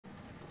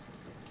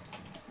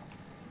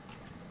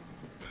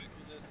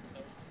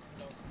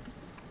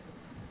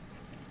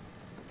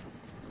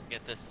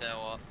the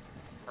cell up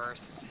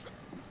first.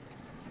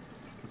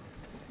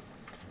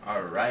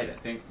 Alright, I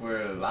think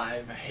we're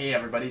live. Hey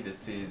everybody,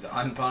 this is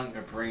Unpunk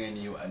bringing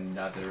you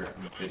another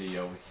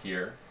video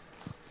here.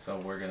 So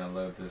we're gonna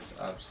load this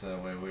up so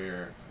that way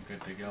we're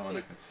good to go and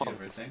I can see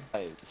everything.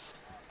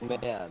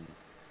 Man.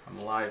 I'm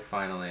live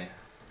finally.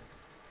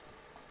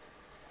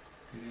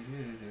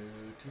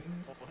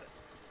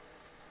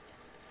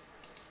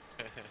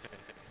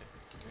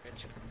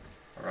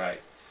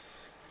 Alright.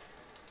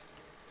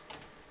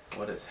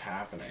 What is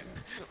happening?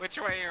 Which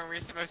way are we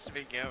supposed to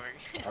be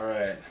going?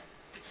 Alright.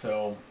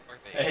 So,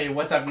 hey,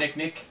 what's up,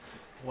 Nick?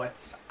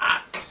 What's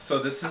up? So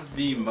this is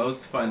the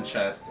most fun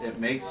chest. It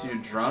makes you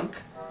drunk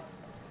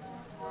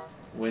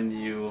when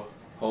you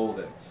hold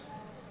it.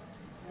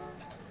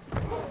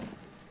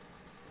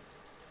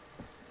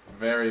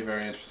 Very,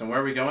 very interesting. Where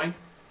are we going?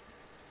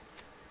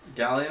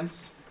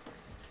 Galleons?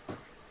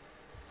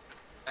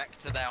 Back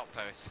to the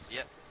outpost.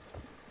 Yep.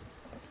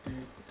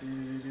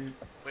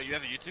 Wait, you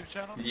have a YouTube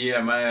channel?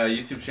 Yeah, my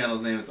YouTube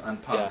channel's name is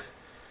Unpunk.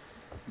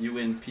 Yeah.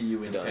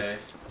 UNPUNK.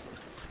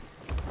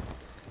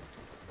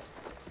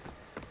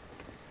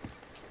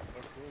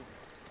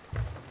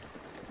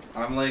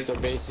 I'm like... So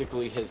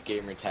basically his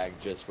gamer tag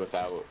just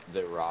without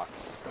the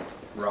rocks.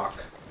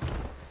 Rock.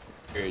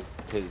 Or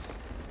his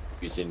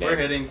username. We're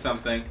hitting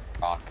something.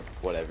 Rock,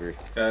 whatever.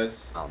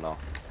 Guys. I don't know.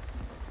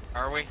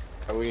 Are we?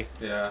 Are we?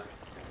 Yeah.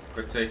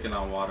 We're taking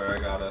on water, I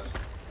got us.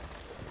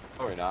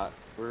 No, we're not.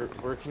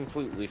 We're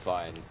completely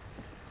fine.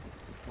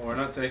 Well, we're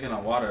not taking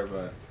on water,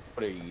 but...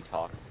 What are you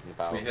talking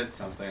about? We hit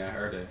something, I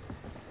heard it.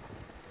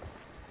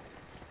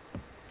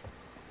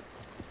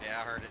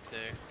 Yeah, I heard it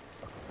too.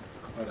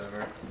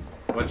 Whatever.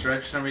 What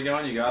direction are we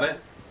going? You got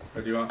it?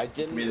 Or do you want me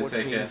to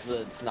take it? Means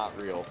it's not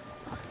real.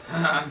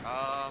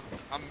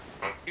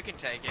 You can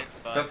take it,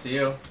 but it's up to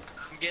you.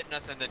 I'm getting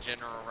us in the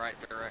general right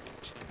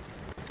direction.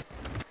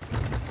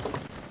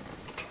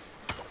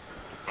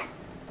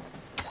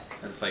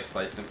 It's like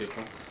slicing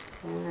people.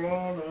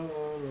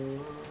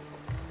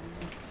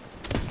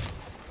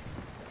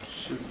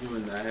 Shoot you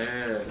in the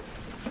head.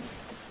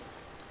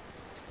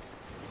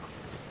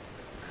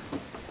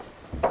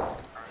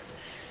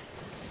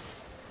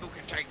 Who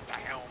can take the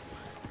helm?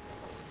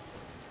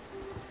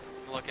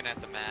 I'm looking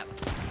at the map.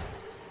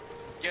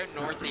 Go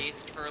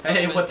northeast for a little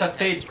Hey, bit, what's up,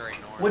 then Fade? straight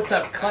north. What's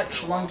up,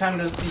 Clutch? Long time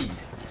no see.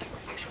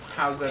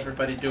 How's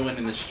everybody doing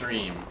in the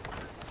stream?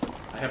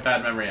 I have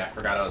bad memory. I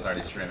forgot I was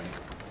already streaming.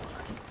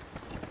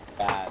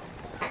 Bad.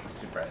 It's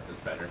too bright.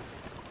 That's better.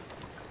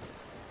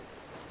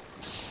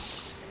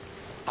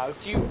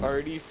 How'd you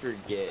already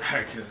forget?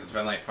 Because it's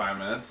been like 5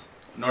 minutes.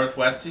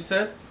 Northwest, you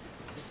said?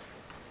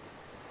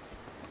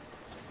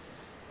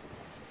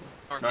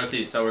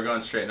 Northeast. So we're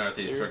going straight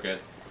northeast. Sir? We're good.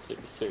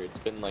 Sir, it's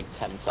been like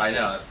 10 seconds. I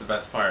know. That's the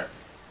best part.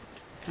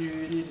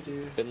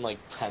 It's been like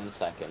 10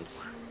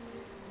 seconds.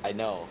 I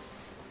know.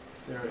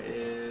 There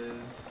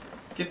is...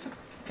 Get the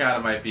fuck out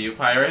of my view,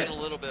 pirate. In a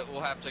little bit,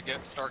 we'll have to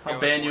start I'll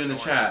going. ban you in the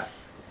north. chat.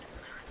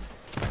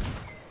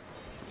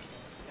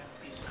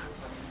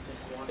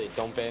 Hey,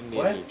 don't ban me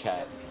What? in your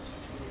chat.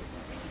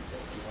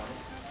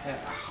 Yeah,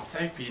 I'll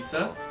take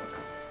pizza.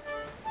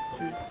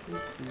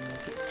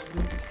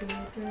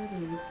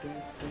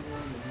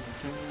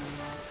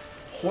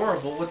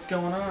 Horrible, what's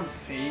going on,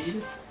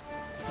 Fade?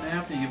 Can I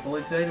help you? You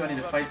bullied today? Do I need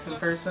to fight some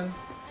person?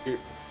 Here.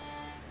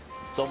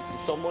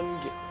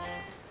 Someone get...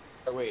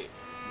 Oh, wait.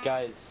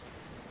 Guys.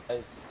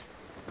 Let's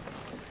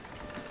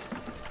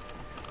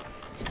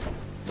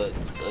a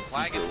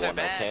Why get secret so one,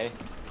 bad? okay?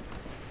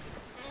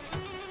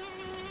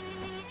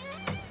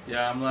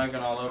 Yeah, I'm lagging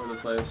all over the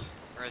place.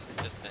 Or is it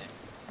just me?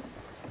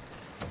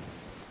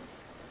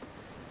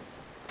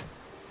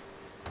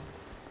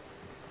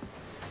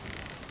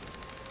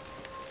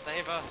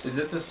 Save us. Is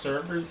it the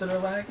servers that are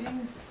lagging?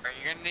 Alright,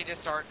 you're gonna need to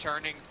start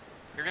turning.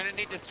 You're gonna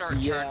need to start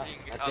Yeah, turning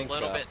I a think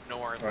little so. bit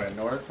north. Alright,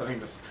 north? I think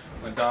this...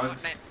 My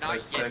dogs Not are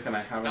yet. sick and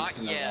I haven't Not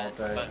seen yet,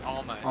 them all day. but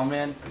almost. Oh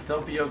man,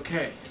 they'll be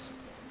okay.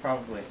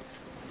 Probably.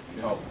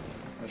 Oh,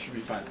 that should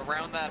be fine.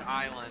 Around that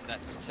island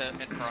that's in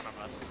front of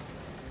us.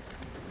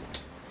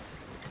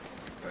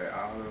 Stay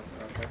out of...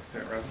 Okay, stay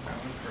around the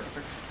island.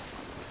 Perfect.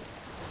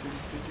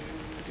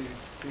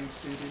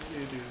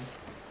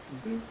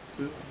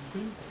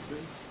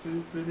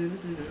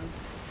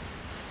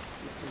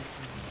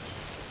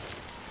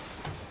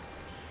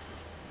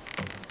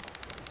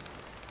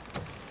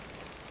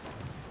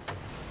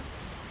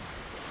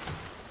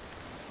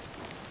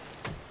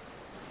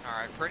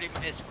 Alright,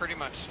 it's pretty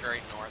much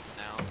straight north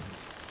now.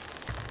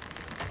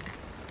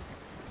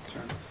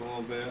 Turn this a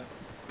little bit.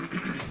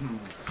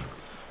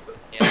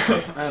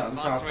 Yeah. On As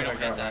long as top we I don't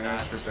got hit that my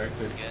ass island,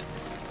 rejected. we're good.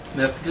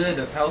 That's good,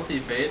 that's healthy,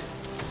 Fade.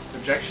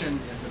 Rejection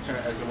is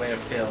as a way of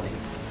failing.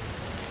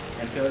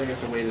 And failure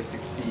is a way to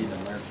succeed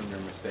and learn from your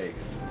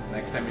mistakes.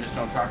 Next time you just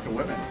don't talk to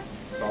women.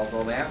 Solves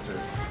all the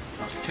answers.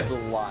 I'm just That's a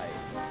kidding. lie.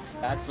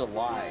 That's a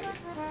lie.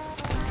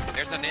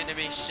 There's an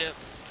enemy ship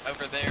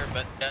over there,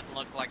 but doesn't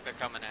look like they're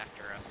coming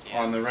after us yet.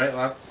 On the right,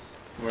 left,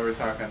 where we're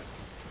talking.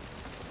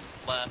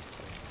 Left.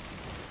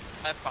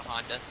 Left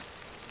behind us.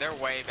 They're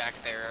way back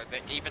there.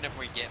 Even if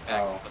we get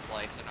back Oh. to the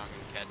place, they're not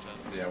gonna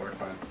catch us. Yeah, we're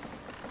fine.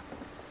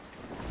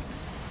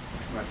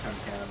 My 10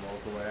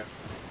 cannonballs away.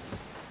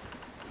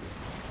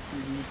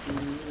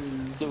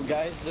 So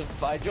guys,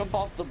 if I jump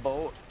off the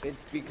boat,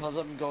 it's because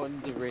I'm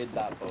going to raid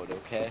that boat,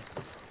 okay?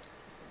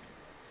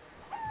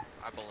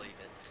 I believe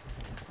it.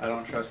 I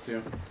don't trust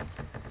you.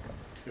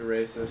 You're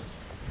racist.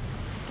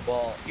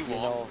 Well, You you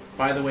won't. know,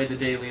 By the way, the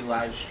daily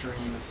live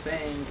stream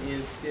saying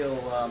is still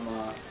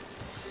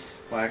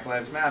Black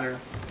Lives Matter.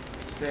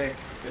 Sick.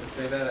 Gotta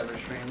say that every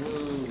stream.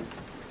 Woo.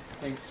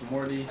 Thanks,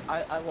 Morty.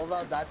 I love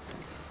how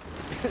that's...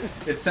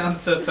 It sounds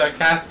so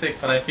sarcastic,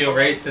 but I feel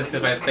racist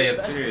if I say it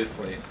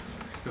seriously.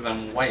 Because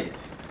I'm white.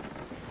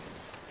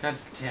 God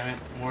damn it,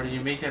 Morty, you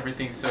make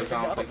everything so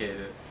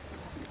complicated.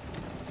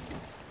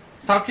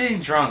 Stop getting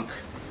drunk.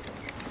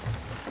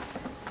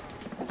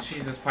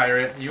 Jesus,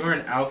 pirate, you are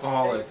an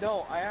alcoholic. Hey,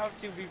 no, I have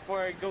to before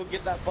I go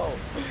get that boat.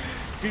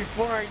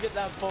 Before I get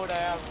that boat, I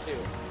have to.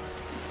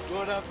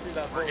 Going after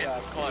that boat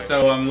after.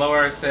 So, lower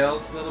our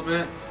sails a little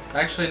bit.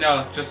 Actually,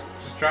 no, just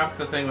drop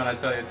the thing when I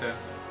tell you to.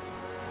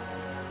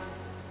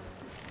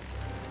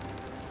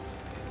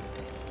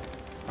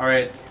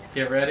 Alright,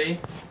 get ready.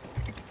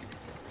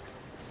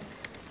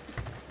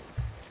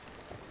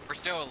 We're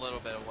still a little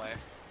bit away,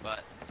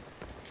 but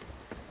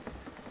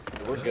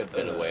We're a good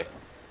bit away.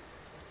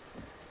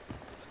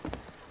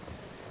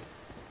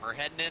 we're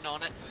heading in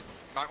on it.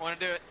 Might want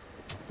to do it.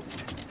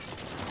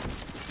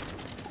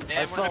 I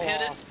And we're gonna fell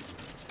hit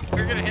off. it.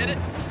 We're gonna hit it.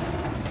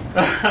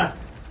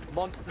 Come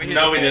on. We hit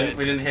No, it we good. didn't.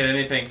 We didn't hit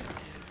anything.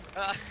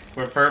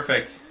 We're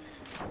perfect.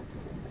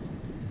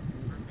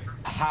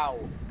 How?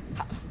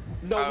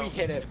 No, Oh, we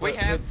hit it. we but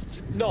have- it's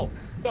no,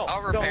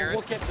 I'll repair it.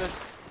 Look at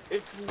this.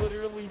 It's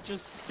literally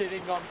just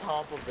sitting on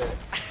top of it.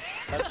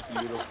 That's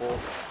beautiful.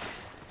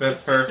 That's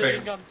It's perfect.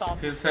 sitting on top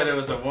Who of said it one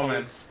was a of the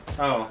woman? posts.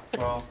 Oh,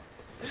 well,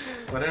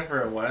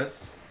 whatever it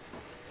was.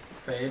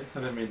 Fade. I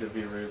didn't mean to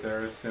be rude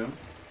there, I assume.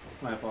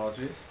 My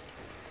apologies.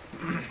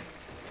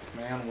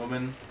 Man,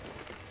 woman,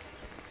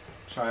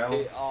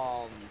 child.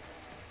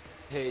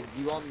 Hey,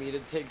 do you want me to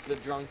take the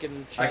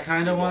drunken chest? I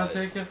kind of want what? to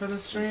take it for the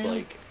stream. It's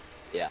like,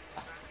 yeah.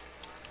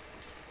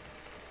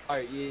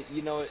 Alright,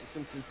 you know,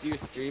 since it's your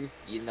stream,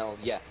 you know,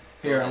 yeah.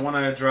 Go Here, I ahead. want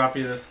to drop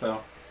you this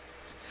though.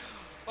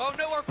 Oh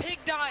no, our pig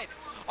died.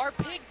 Our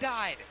pig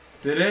died.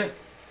 Did it?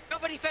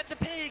 Nobody fed the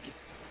pig.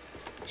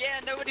 Yeah,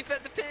 nobody fed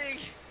the pig.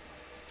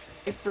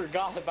 I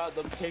forgot about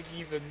the pig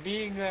even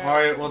being there.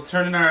 Alright, we'll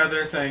turn in our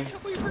other thing.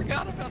 We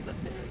forgot about the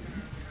pig.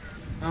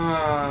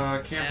 Oh,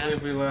 I can't Yeah.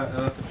 believe we let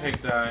the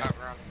pig die. Oh,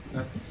 wrong.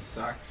 That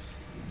sucks.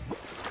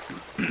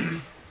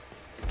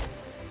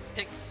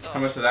 Pig sucks. How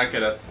much did that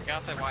get us?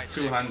 Got the white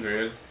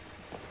 200.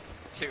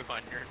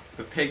 200.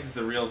 The pig's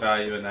the real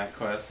value in that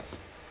quest.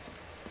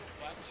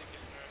 Black chicken,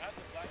 or how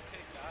the black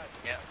pig died?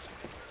 Yeah.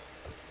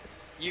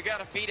 You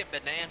gotta feed it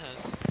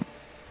bananas.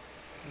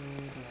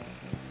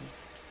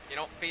 You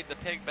don't feed the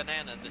pig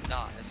bananas, it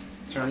dies.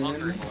 Turn in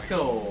Hungry the boy.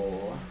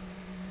 skull.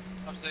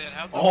 I'm saying,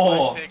 how the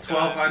Oh, black pig died, and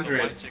 1200.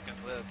 the white chicken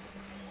lived?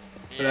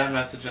 For that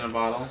message in a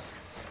bottle.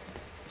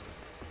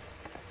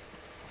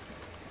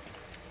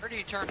 Where do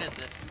you turn in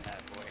this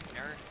bad boy,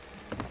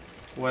 Aaron?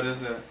 What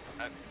is it?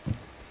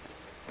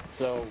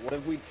 So, what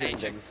have we turned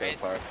Agent, in so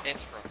far?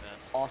 it's from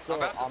this. Also,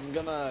 About- I'm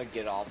gonna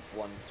get off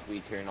once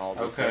we turn all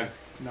this Okay.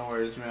 in. No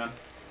worries, man.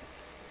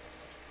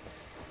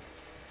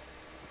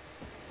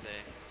 Let's see.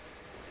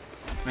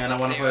 Man, Let's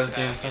I want to see play what this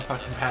game that so gives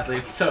fucking us. badly.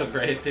 It's so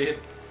great, dude.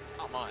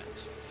 Not much.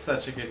 It's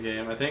such a good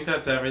game. I think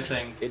that's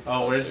everything. It's Oh,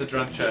 such where's a the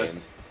drunk good chest?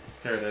 game.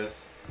 Here it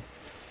is.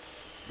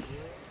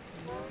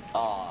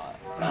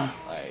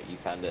 Alright, you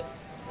found it.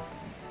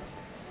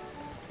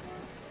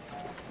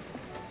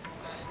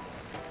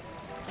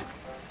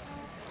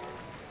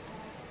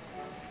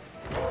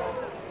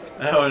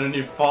 Oh, and when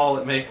you fall,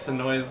 it makes a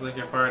noise like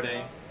you're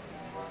farting.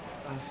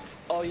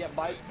 Oh yeah,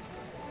 by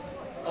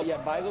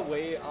the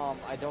way,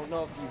 I don't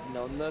know if you've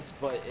known this,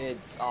 but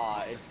it's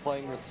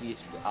playing the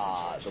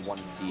the one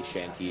sea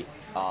shanty.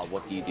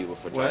 What do you do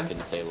with a What? drunken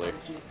sailor?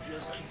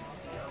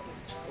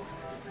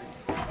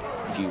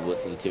 If you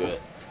listen to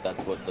it,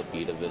 that's what the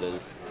beat of it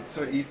is.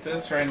 So eat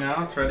this right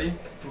now. It's ready.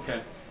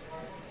 Okay.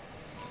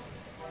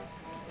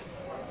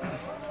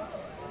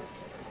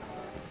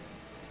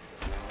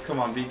 Come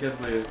on, be good,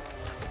 Lou.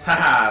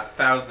 Haha,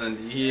 1,000.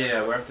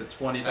 Yeah, we're up to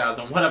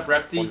 20,000. What up,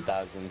 Repty?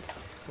 1,000.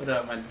 What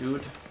up, my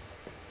dude?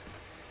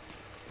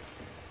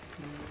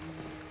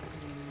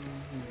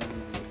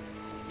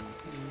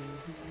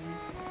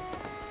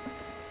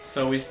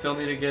 So we still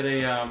need to get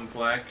a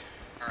black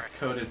Alright.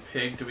 coated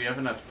pig. Do we have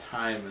enough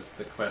time is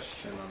the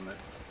question on the...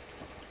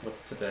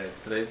 What's today?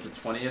 Today's the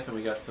 20th and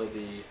we got till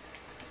the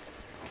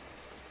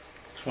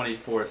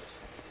 24th.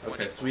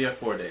 Okay, so we have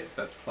 4 days.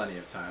 That's plenty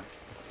of time.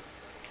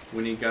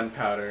 We need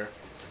gunpowder.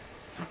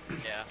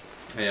 Yeah.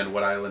 And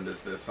what island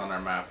is this on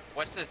our map?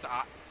 What's this?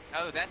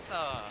 Oh, that's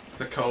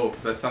It's a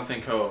cove. That's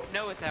something cove.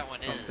 know what that one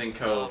Something is.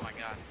 Cove. Oh my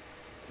god.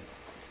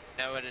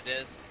 Know what it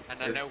is?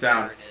 And I It's know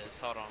down. where it is.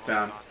 Hold on. It's let me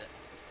down. find it.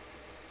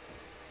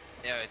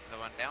 Yeah, it's the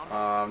one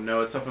down?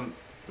 No, it's up in...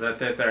 That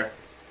there.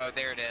 Oh,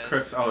 there it is.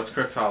 Crooks. Oh, it's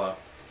Crooks Hollow.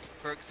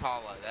 Grogs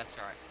Hollow, that's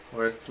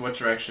right. What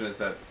direction is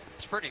that?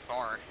 It's pretty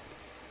far.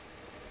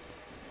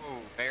 Ooh,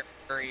 very,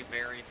 very,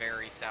 very,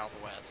 very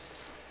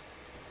southwest.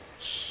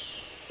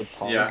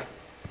 Punk, Yeah.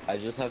 I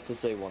just have to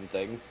say one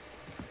thing.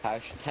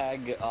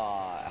 Hashtag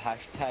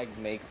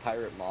make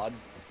pirate mod,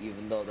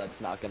 even though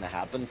that's not gonna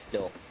happen,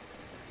 still.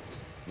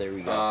 There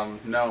we go.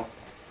 No.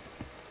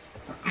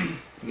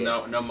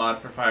 Yeah. No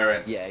mod for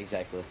pirate. Yeah,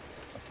 exactly.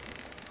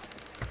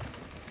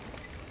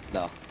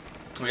 No,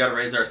 We gotta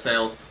raise our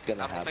sails. it's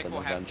gonna I don't happen think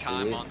we'll have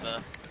eventually. time on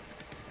the...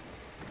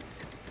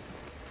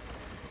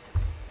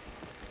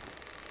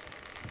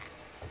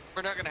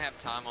 We're not gonna have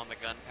time on the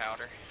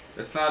gunpowder.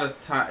 It's not a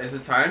time. Is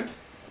it timed?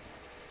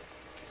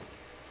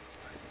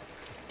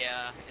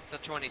 Yeah, it's a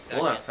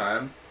 20-second. We'll have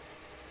time.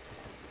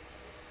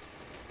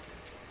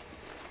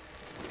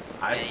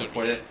 I Maybe.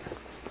 support it.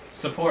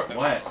 Support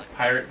what?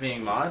 Pirate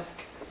being mod?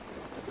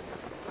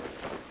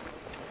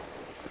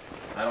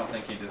 I don't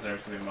think he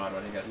deserves to be mod.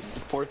 What do you guys Who think?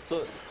 supports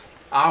it?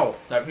 Ow!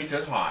 That pizza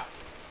is hot.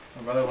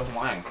 My brother wasn't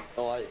lying.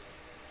 Oh,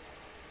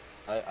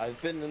 I've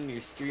been in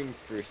your stream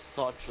for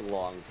such a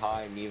long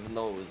time, even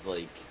though it was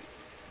like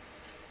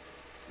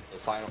the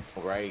final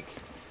break.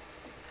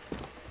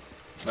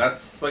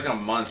 That's like a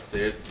month,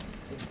 dude.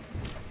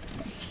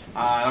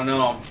 I don't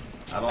know.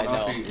 I don't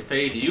know, know. if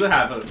Fade, you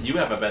have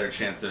a better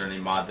chance at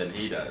earning mod than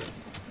he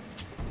does.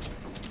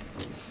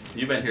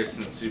 You've been here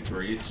since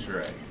Super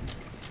Easter egg.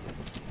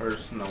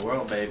 First in the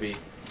world, baby.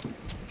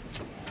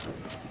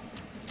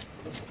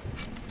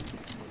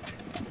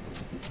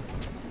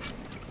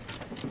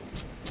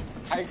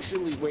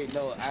 Actually, wait,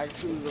 no.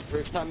 Actually, the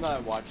first time that I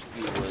watched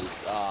you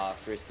was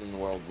first in the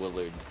world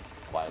Willard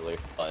Weiler,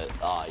 but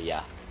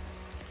yeah,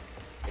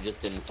 I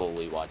just didn't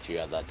fully watch you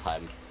at that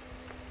time.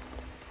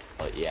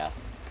 But yeah,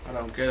 I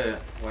don't get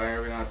it. Why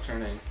are we not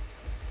turning?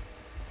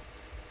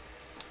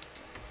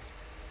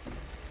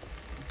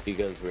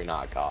 because we're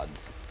not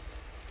gods.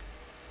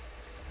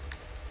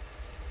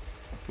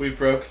 We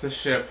broke the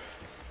ship.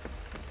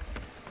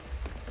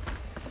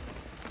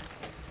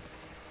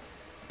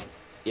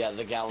 Yeah,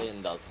 the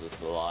galleon does this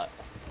a lot.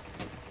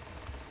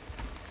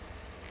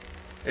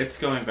 It's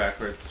going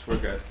backwards. We're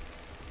good.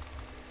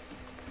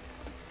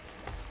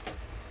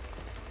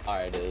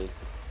 Alright, it is.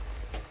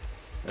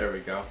 There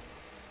we go.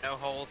 No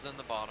holes in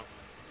the bottom.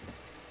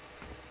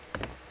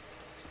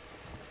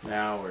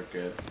 Now we're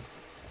good.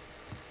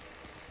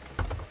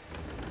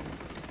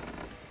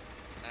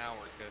 Now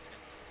we're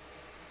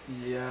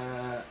good.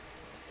 Yeah.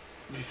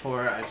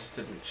 Before I just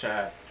didn't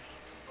chat.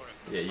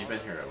 Yeah, you've been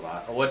here a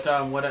lot.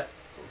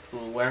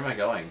 Where am I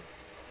going?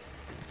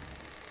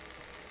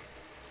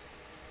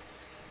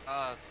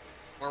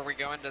 Were we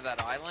going to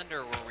that island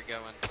or were we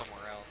going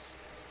somewhere else?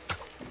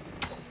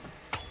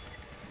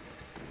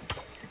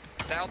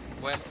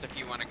 Southwest if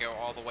you want to go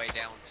all the way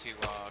down to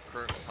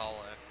Crooks Hollow.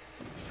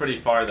 It's pretty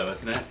far though,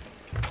 isn't it?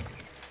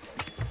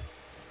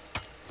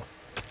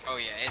 Oh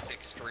yeah, it's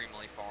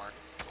extremely far.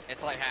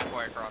 It's like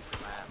halfway across the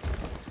map.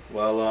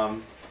 Well,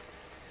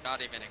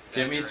 Not even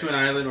get me to an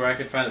island where I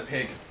could find a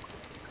pig.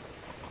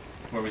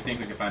 Where we think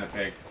we can find a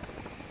pig.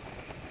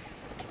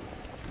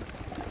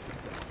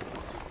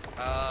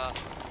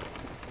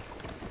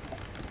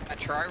 At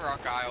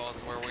Tri-Rock Isle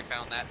is where we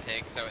found that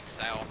pig, so it's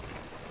south.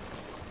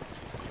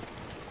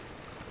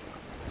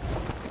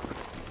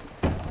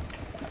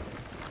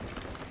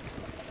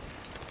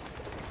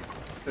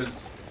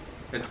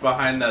 It's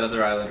behind that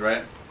other island,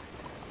 right?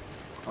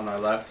 On our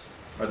left?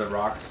 Or the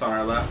rocks on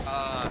our left?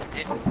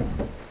 It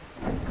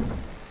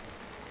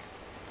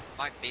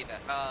might be that.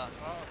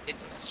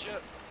 It's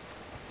Ship.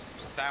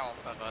 south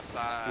of us.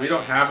 We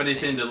don't have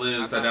anything to I'm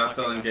lose. I not doubt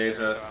they'll looking up engage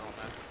there, us. so I don't know.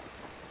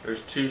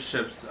 There's two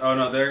ships. Oh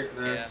no, they're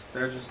Yeah.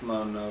 just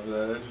loading over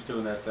there. They're just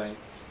doing their thing.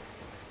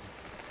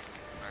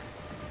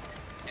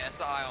 Yeah, it's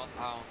the aisle in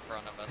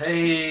front of us.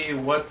 Hey,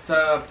 what's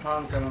up,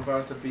 punk? I'm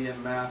about to be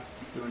in math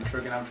doing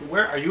trigonometry.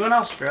 Where are you in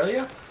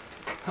Australia?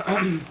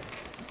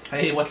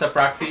 Hey, what's up,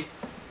 Roxy?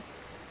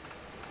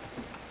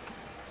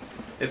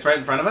 It's right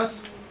in front of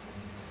us?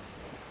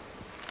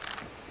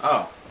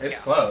 Oh, it's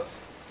Yeah. close.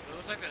 It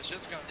looks like that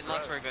ship's going to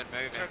Unless we've been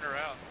moving. Turn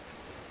around.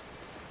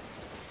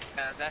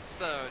 That's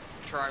the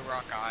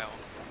Tri-Rock Isle.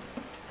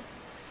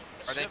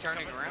 The Are they ship's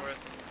turning coming around? for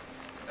us.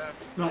 Yeah,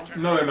 No,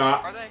 turning no, they're around.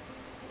 not. Are they?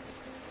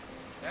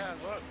 Yeah,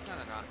 look. No,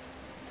 they're not.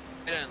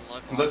 It didn't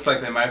look It looks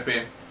like they might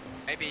be.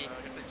 Maybe.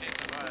 I guess they changed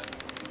their mind.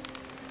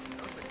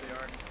 It looks like they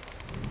are.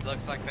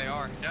 Looks like they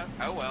are. Yeah.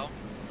 Oh well.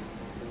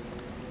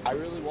 I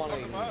really want to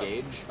fuck 'em up.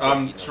 engage. but,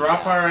 you know,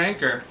 Drop yeah. our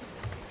anchor.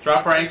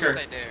 Drop our Let's see anchor.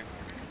 what they do.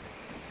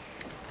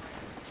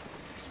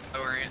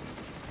 Lowering it.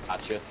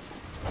 Gotcha.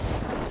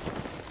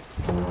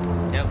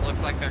 Yep,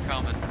 looks like they're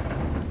coming.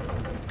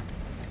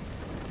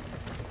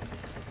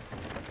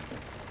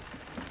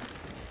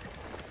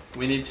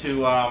 We need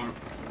to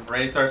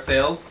raise our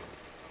sails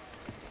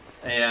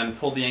and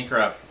pull the anchor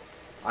up.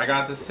 I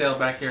got this sail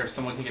back here. If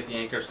someone can get the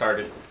anchor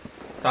started.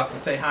 Stop to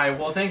say hi.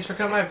 Well, thanks for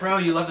coming by, bro.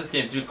 You love this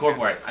game. Dude, Core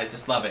Wars. I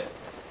just love it.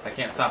 I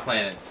can't stop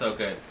playing it. It's so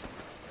good.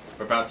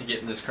 We're about to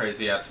get in this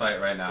crazy ass fight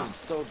right now. It's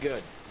so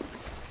good.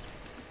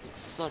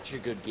 such a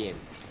good game.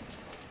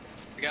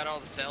 We got all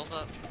the sails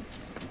up.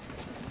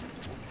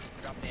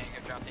 Drop the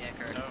anchor, drop the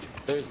anchor. No.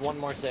 There's one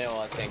more sail,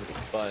 I think,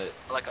 but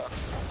Let go.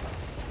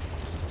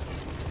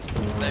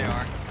 They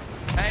are.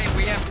 Hey,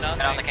 we have nothing.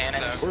 Get on the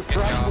cannons. So we're good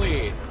job.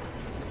 friendly.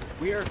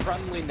 We are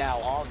friendly now,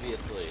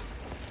 obviously.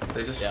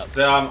 They just. Yep.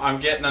 I'm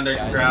getting Guys,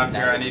 underground now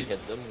here. I that we need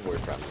hit them. We're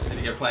friendly.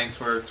 to get planks.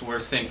 We're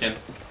sinking.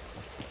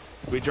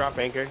 We drop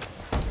anchor.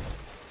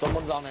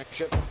 Someone's on our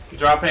ship.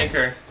 Drop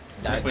anchor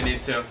if Died. we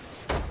need to.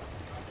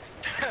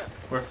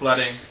 We're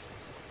flooding.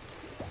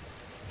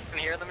 You can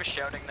hear them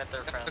shouting that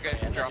they're friendly, Okay, and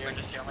then drop you're it.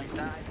 just yelling,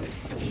 die.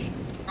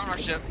 On our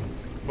ship.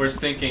 We're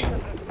sinking.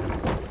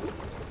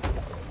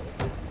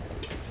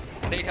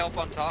 Need help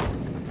on top.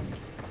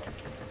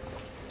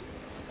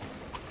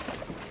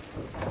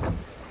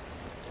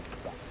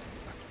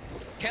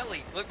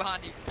 Kelly, look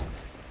behind you.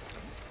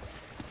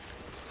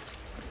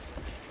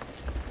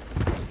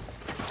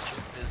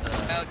 Is,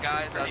 Oh,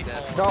 guys, I'm pretty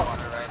dead. cold No,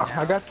 water right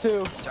now. I got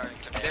two. Starting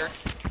to There.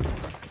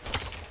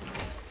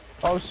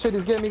 Oh shit,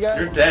 he's getting me, guys.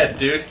 You're dead,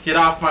 dude. Get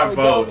off my He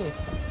boat. got me.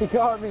 He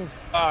got me.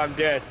 Oh, I'm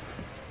dead.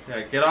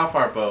 Yeah, get off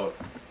our boat.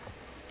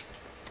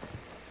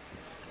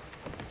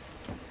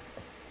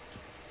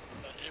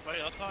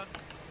 Anybody else on?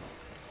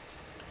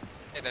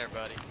 Hey there,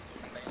 buddy.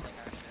 Mailing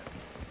our ship.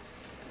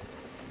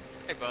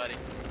 Hey, buddy.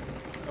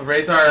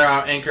 Raise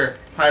our anchor.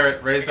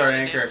 Pirate, raise We our got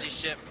an anchor. empty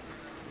ship.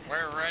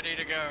 We're ready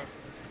to go.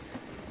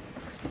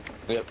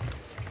 Yep.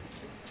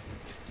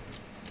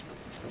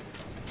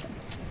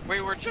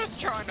 We were just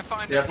trying to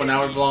find Yep, a well now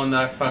we're piggy. blowing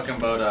the fucking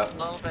boat up. A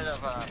little bit of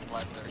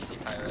bloodthirsty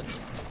pirates.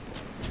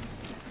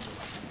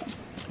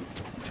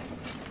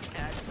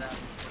 Yeah,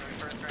 when we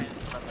first ran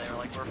into them, they were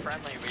like, we're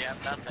friendly, we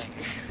have nothing.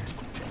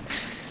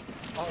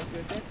 Oh,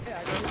 good. Yeah,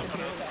 I No, didn't someone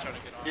hear else is that. trying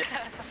to get on.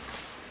 Yeah.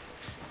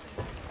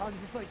 I was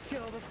just like,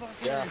 kill the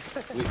fucker.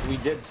 Yeah, we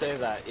did say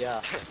that,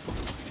 yeah.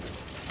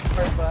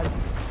 Alright, bud.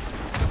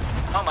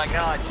 Oh my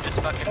god, you just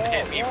fucking Oh,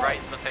 hit me what? right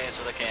in the face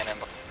with a cannon.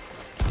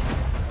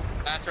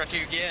 That's what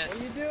you get What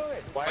are you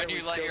doing? Why when are you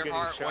we let still your getting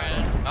heart shot win.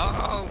 at?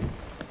 Oh,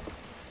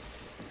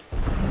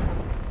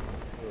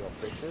 Little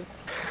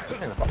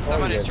bitches.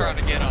 somebody's trying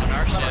to get on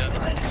our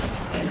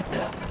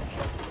ship.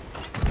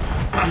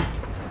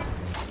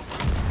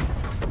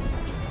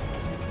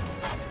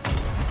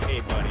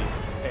 Hey, buddy.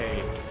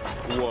 Hey.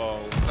 Whoa.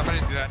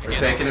 Somebody's got to We're get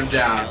taking on him our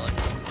down.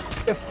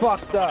 ship. Get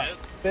fucked up, It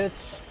is? bitch.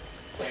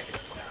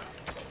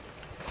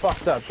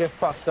 Fucked up. Get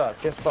fucked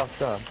up. Get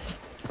fucked up.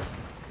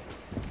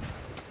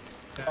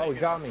 Oh, he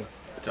got me. You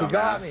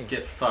got me. Dumbass,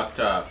 get fucked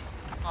up.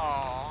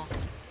 Aww.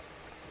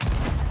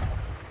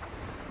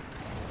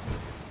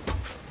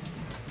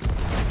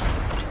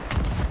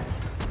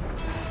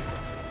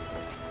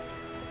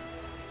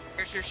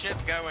 Where's your ship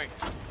going?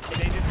 Hey,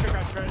 they just took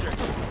our treasure.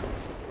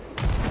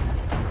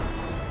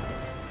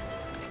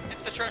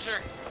 Get the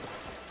treasure.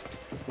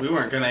 We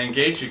weren't gonna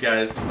engage you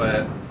guys,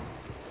 but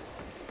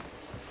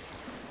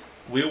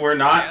we were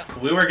not. Yeah.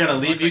 We were gonna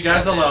leave you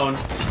guys alone.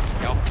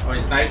 Yup. Oh, he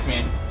sniped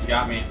me. You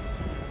got me.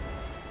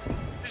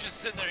 He's just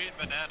sitting there eating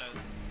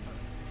bananas.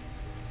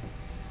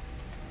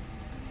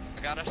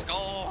 I got a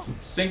skull.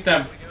 Sink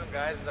them. What are we doing,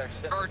 guys? Is our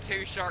ship? Or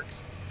two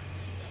sharks.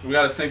 We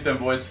gotta sink them,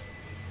 boys.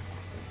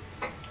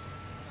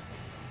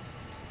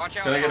 Watch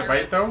out. Can I get a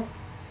pirate. bite though?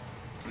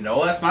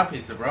 No, that's my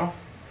pizza, bro.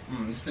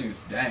 This thing's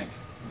dank.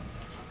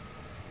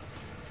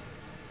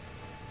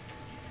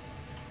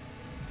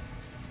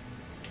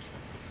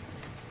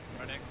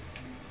 Running.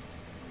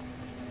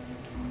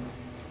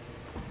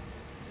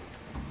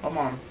 Come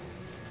on.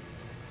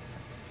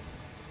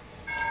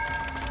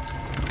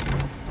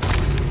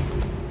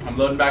 I'm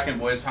loading back in,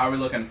 boys. How are we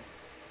looking?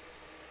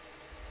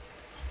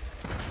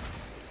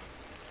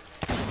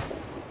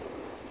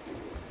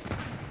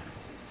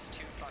 There's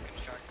two fucking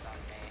sharks on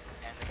me,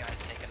 and the guy's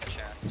taking the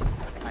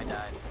chest. I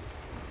died.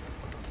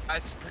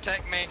 Guys,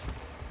 protect me.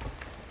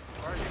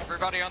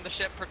 Everybody on the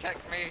ship,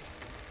 protect me.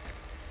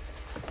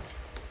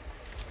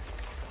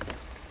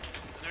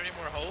 Is there any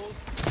more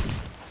holes?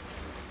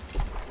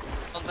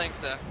 Don't think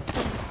so.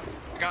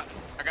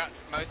 I got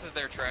most of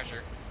their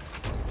treasure.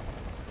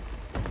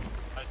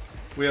 Nice.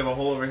 We have a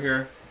hole over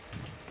here.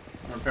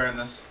 I'm repairing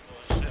this.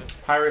 Oh shit.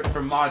 Pirate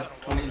from mod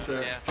Just on a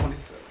wall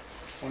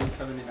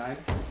 2079.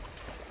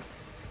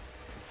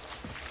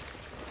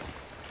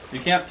 You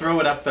can't throw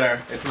it up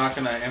there. It's not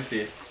gonna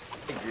empty.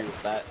 I agree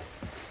with that.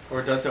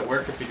 Or does it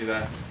work if you do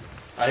that?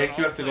 I think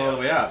you have to go all the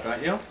way up,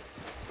 don't you?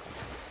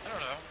 I don't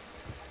know.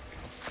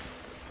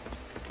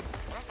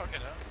 I don't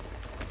fucking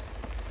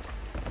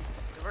know.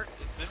 It worked.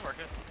 It's been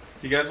working.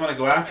 Do you guys want to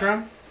go after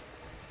him?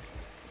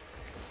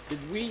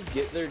 Did we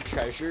get their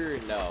treasure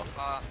or no?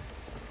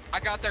 I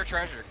got their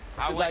treasure.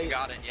 I 'Cause went and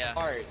got it, yeah.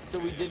 Alright, so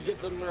we did get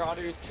the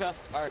Marauder's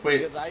chest. Alright, Wait.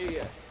 because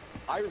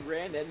I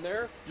ran in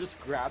there, just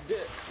grabbed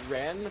it,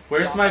 ran.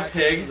 Where's got my back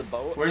pig? into The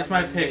boat, Where's and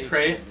my then pig they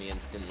crate? killed me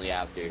instantly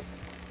after.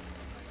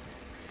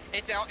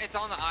 It's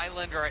on the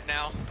island right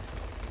now.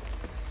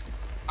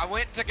 I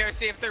went to go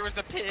see if there was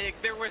a pig.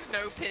 There was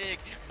no pig,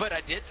 but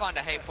I did find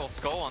a hateful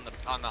skull on the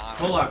island.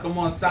 Hola,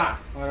 ¿cómo está?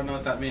 Oh, I don't know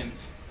what that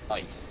means.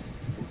 Nice.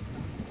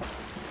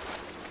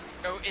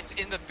 So it's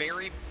in the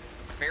very,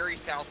 very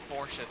south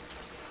portion.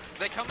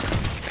 They come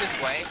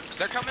this way.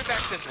 They're coming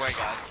back this way,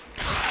 guys.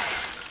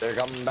 They're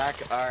coming back.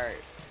 All right.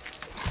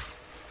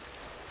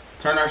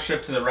 Turn our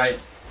ship to the right.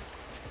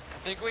 I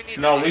think we need.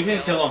 No, to we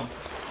can kill them.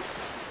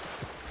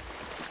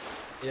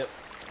 Yep.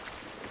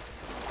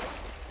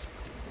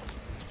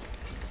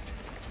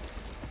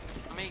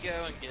 Let me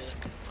go and get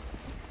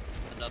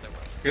another one.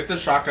 Get the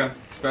shotgun.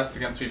 It's best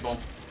against people.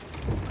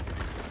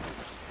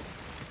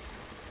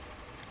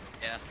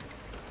 Yeah.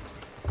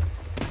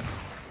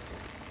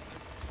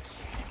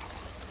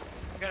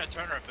 We gotta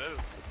turn our boat.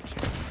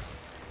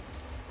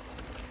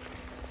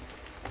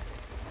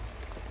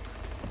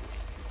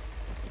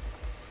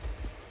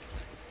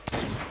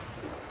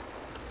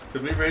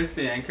 Did we raise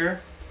the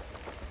anchor?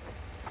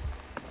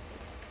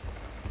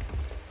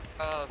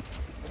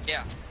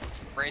 Yeah.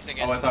 Raising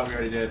it. Oh, I thought we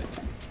already did.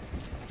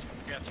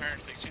 We gotta turn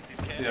so you can shoot these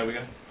cannons. Yeah, we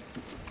got.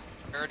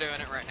 We're doing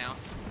it right now.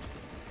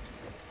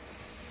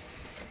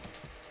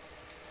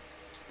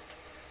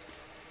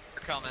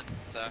 They're coming,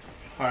 so.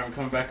 Alright, I'm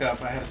coming back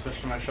up. I had to switch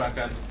to my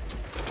shotgun.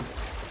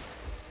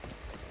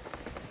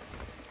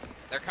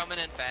 They're coming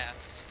in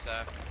fast,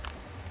 so.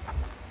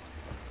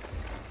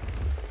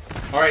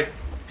 Alright,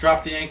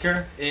 drop the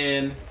anchor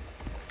in.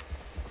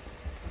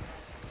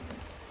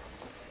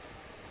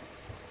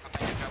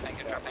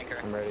 Drop anchor.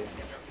 I'm ready.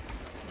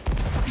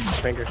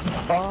 Anchor.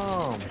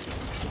 Bomb.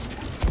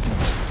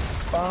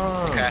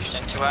 Bomb. Crashed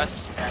into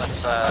us.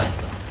 Let's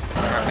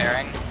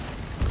repairing.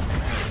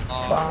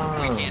 Oh,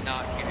 we Bomb.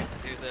 cannot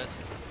do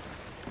this.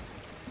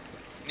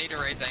 Need to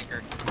raise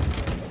anchor.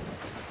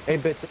 Hey,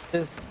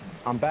 bitches.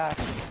 I'm back.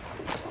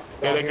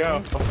 There they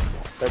go.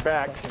 They're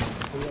back.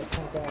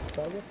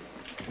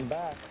 I'm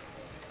back.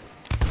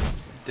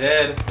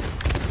 Dead.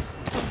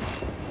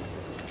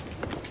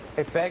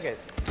 Hey, faggot.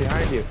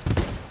 Behind you.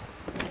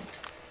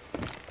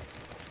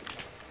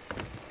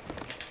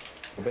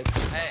 Bitch.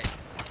 Hey,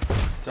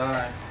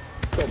 Die.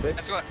 Go, bitch.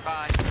 that's what.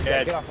 Bye.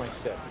 Dead. Get off my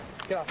ship.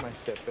 Get off my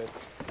ship, bitch.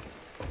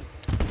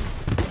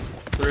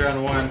 It's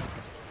 3-on-1.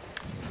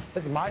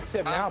 This is my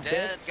ship now, I'm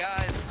dead, bitch.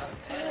 guys.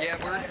 Yeah,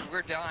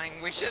 we're dying.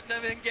 We shouldn't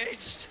have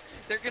engaged.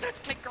 They're gonna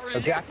take our I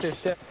jacked their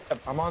ship.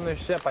 I'm on their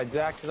ship. I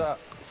jacked it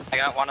up. I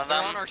got one of They're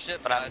them, on our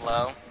ship, but I'm guys.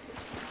 low.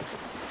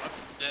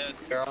 Dead.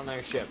 They're on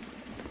their ship.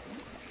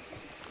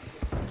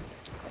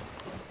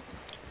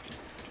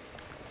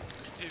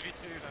 It's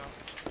 2v2 now.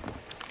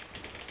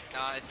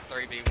 Nah, it's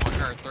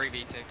 3v1 or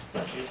 3v2.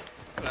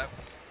 No.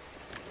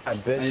 I I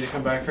need bitch. to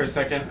come back for a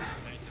second. Now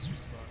you just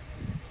respawn.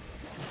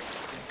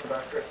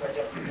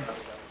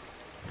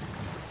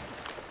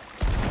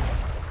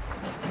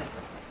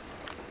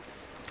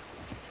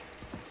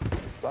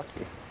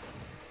 Lucky.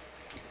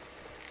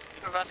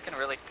 Neither of us can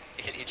really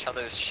hit each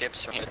other's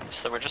ships from here,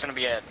 so we're just gonna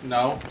be at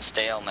No.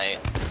 stalemate.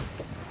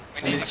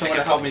 I need someone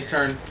to help me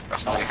turn. Or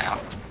somehow.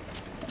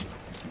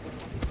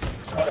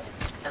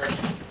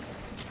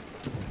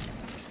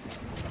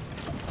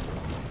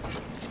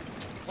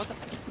 What the?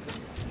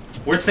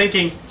 We're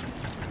sinking.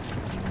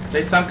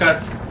 They sunk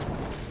us.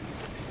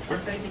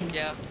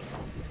 Yeah.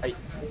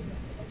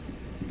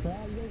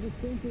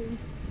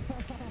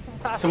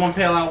 Someone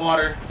pail out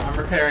water. I'm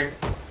repairing.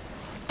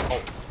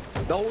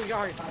 No, we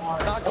are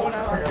not going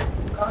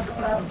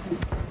out.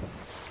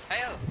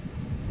 Hey,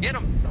 get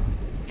him,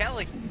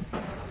 Kelly.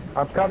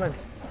 I'm coming.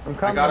 I'm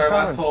coming. I got I'm our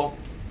coming. last hole.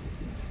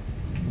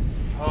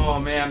 Oh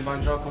man,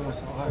 Banjoko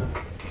was alive.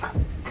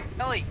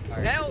 Kelly,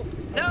 no,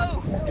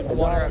 no. Just get the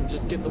water out.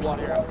 Just get the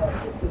water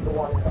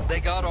out. They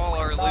got all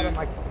our loot.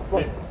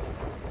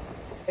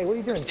 Hey, what are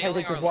you They're doing? Hey, stealing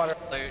take our this water.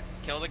 loot.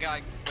 Kill the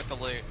guy with the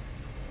loot.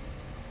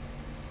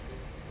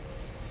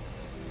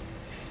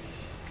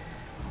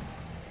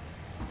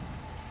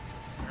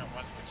 I got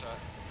one for shot.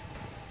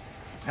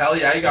 Hell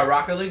yeah, you got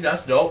Rocket League.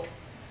 That's dope.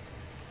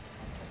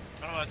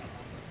 I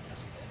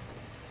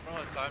don't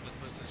have time to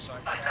switch to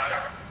shotgun.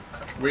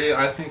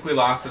 I think we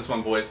lost this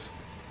one, boys.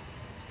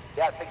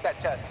 Yeah, take that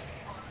chest.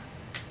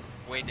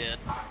 We did.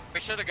 We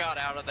should have got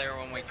out of there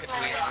when we had the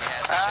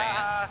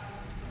chance.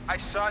 I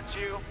shot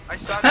you. I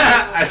shot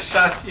I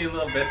shot you,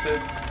 little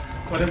bitches.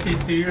 What is he,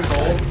 2 years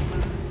old?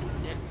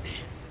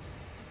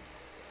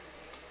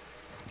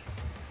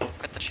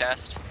 With the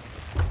chest.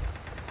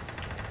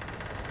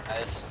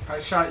 Guys. I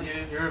shot you.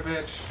 You're a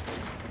bitch.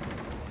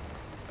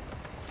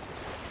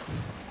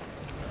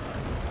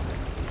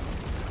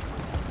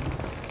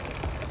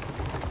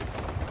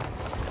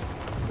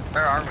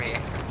 Where are we?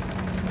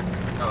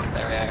 Oh,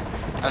 there we are.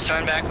 I was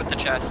swimming back with the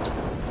chest.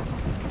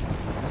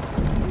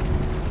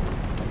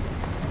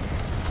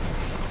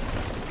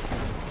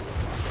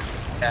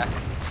 Yeah.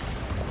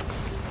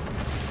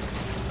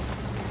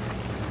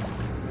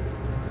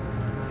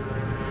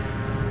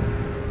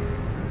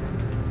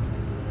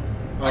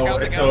 I Oh, got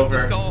the it's guy with the over.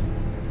 skull.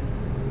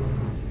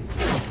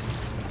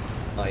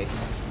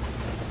 Nice.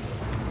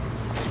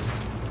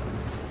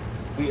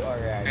 We are I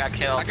at. got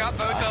killed. I got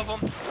both of them.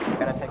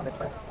 Gotta take the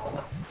chest.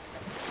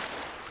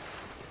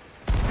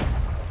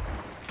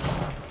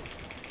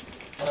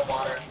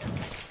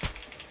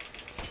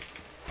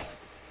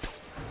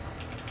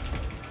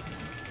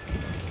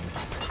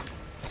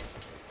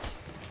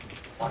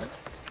 Oh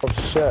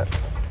shit.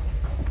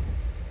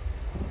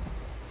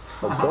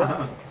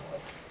 Okay.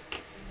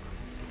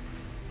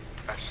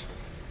 Gosh.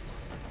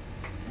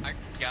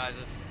 Guys,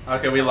 it's...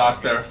 Okay, we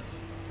lost there,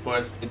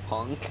 boys. Hey,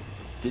 Punk,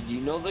 did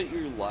you know that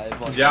you're live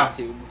on Yeah.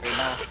 YouTube right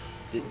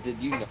now? Did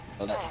you know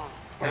that?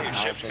 Your I don't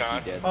ship's think gone.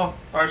 you did. Oh,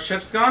 our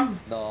ship's gone?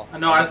 No.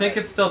 No, I bet think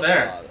it's still that's,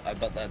 there. I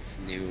bet that's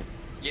new.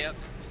 Yep.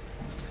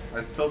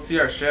 I still see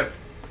our ship.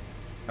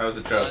 That was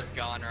a Well, joke. it's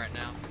gone right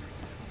now.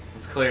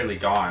 It's clearly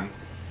gone.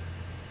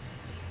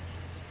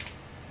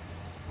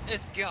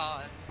 It's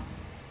gone.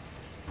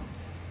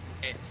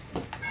 Okay.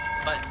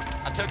 But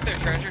I took their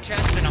treasure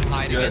chest and I'm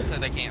hiding Good. it so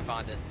they can't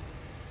find it.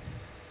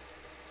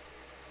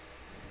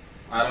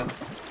 I don't...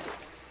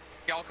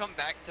 Y'all come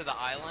back to the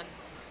island.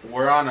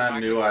 We're on a I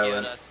new can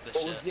island. Get us the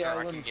What was ship, the or I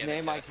can island's get it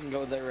name? to I us. can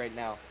go there right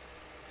now.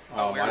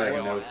 Oh, where I are have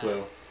we no at?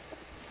 clue.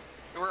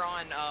 We're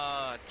on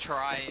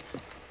try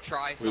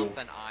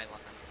something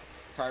island.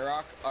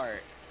 Tyrock?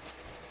 Alright.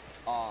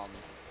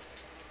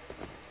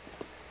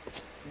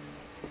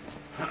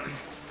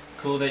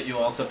 Cool that you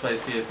also play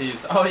Sea of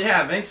Thieves. Oh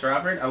yeah, thanks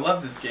Robert. I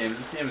love this game.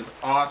 This game is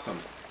awesome.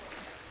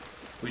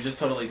 We just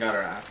totally got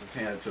our asses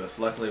handed to us.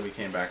 Luckily we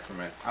came back from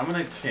it. I'm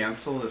gonna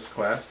cancel this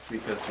quest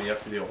because we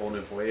have to do a whole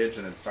new voyage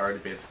and it's already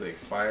basically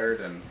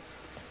expired and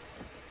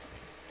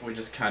we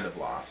just kind of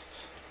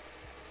lost.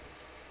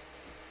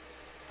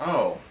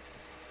 Oh.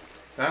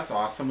 That's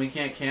awesome. We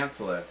can't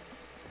cancel it.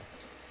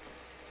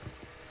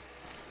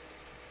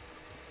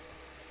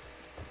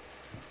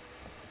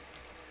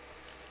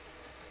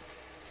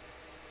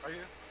 Are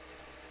you?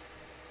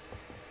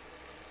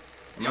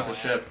 I'm at the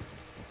ship.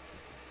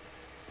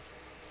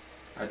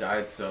 I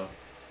died, so.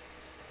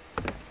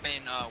 I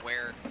mean,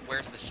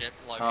 where's the ship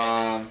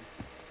located?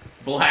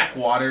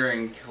 Blackwater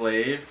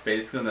Enclave,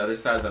 basically on the other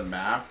side of the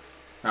map.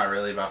 Not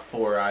really, about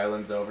 2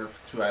 islands over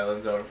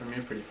from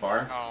you, pretty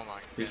far. Oh my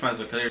god. You just might as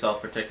well kill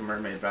yourself or take a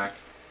mermaid back.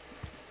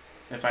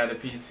 If I had a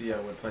PC, I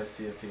would play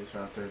Sea of Thieves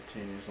around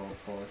 13 years old,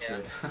 poor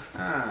kid.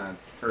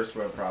 First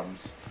world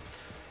problems.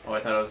 Oh, I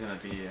thought it was gonna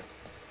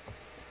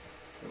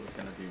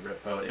be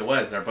rip boat. It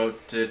was. Our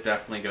boat did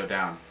definitely go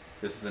down.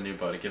 This is a new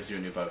boat. It gives you a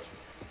new boat,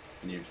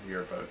 and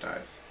your boat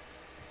dies.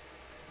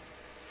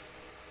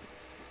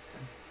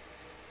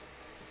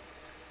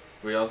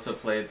 We also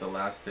played The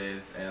Last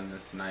Days and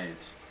This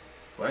Night.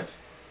 What?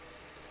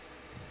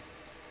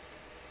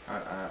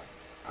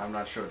 I'm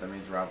not sure what that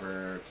means,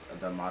 Robert,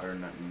 the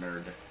modern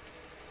nerd.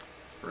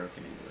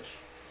 Broken English.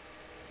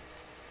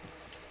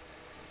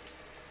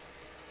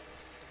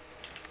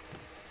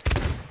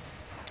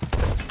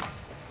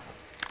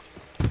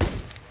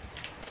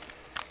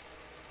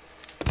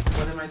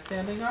 What am I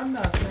standing on?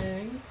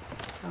 Nothing.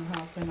 I'm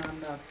hopping on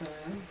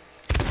nothing.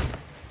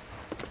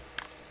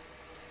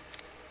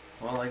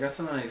 Well, I guess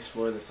I'm gonna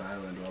explore this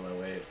island while I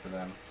wait for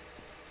them.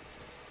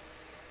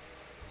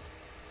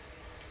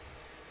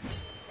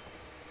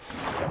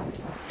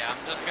 Yeah,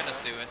 I'm just gonna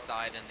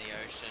suicide in the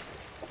ocean.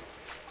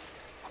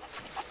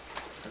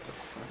 What the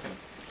fucking...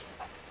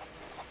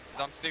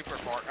 Cause I'm super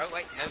far. Oh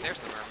wait, no, there's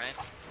the mermaid.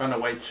 Found a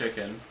white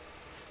chicken.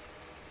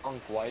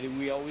 Unc, why do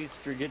we always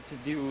forget to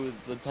do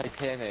the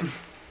Titanic?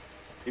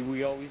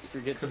 We always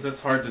forget to 'Cause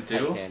it's hard do to the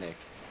do? Titanic.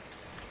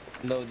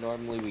 No,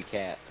 normally we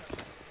can't.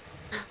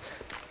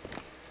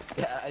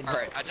 Yeah, I know.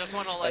 Alright, I just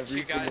want to let Every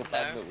you guys single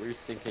time know. that we're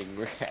sinking,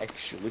 we're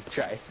actually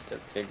trying to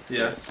fix it.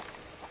 Yes.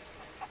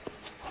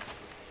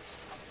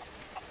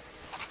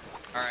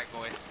 Alright,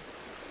 boys.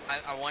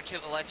 I want you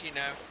to let you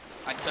know,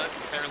 I took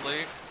their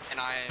loot and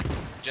I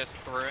just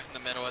threw it in the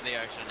middle of the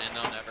ocean and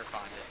they'll never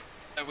find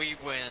it. So we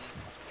win.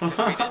 'Cause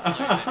we didn't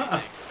lose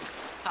anything.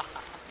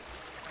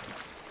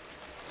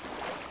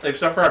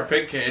 Except for our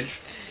pig cage.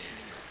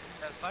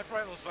 Yeah, sniper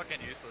rifle's fucking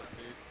useless,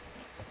 dude.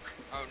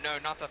 Oh no,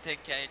 not the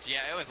pig cage.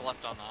 Yeah, it was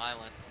left on the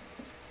island.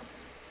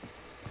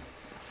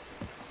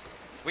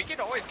 We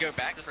could always go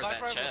back The for that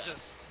sniper rifle's chest.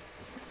 just...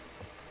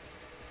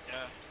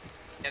 Yeah.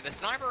 Yeah, the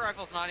sniper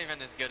rifle's not even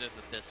as good as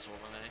the pistol to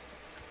me.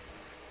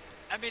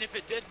 I mean, if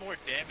it did more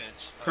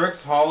damage...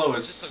 Crook's Hollow it's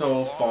is just a so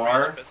long-range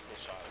far. pistol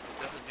shot.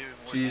 It doesn't do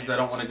more Jeez, I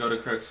don't damage. want to go to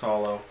Crook's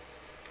Hollow.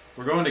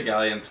 We're going to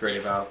Galleon's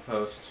Grave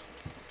Outpost.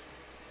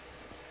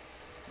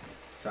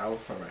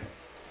 South, alright.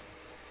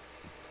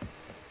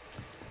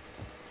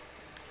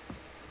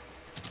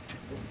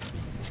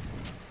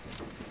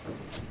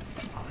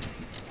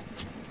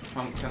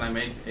 Can I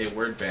make a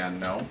word band?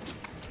 No.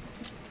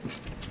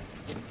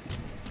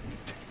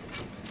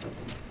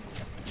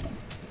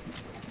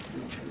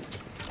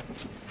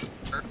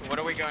 What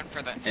are we going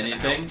for the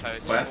Anything? the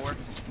outpost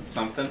Quests?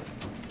 Something?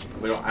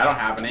 I don't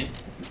have any.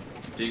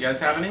 Do you guys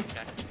have any?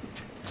 Okay.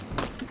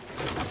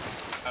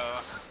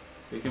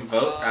 We can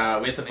vote.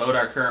 We have to vote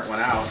our current one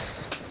out.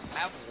 I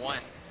have one.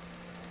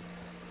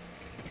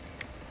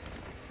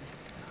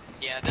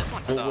 Yeah, this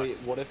one Well,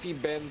 sucks. wait, what if he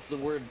bans the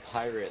word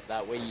pirate?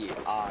 That way, you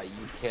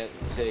can't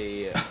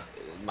say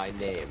my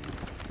name.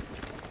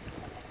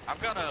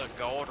 I've got a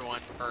gold one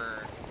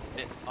for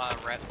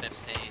rep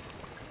 15.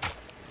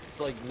 It's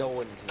like no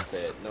one can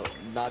say it. No,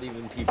 not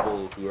even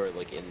people who are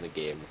like in the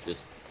game.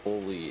 Just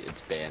fully,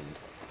 it's banned.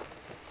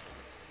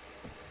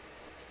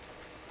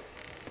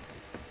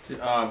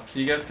 Can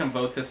you guys come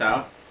vote this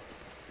out?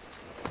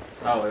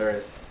 Oh, there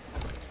is.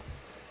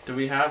 Do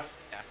we have?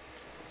 Yeah.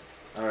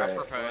 Alright, I'll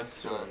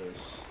propose, what's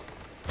yours?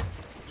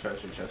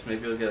 Treasure chest.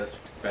 Maybe we'll get us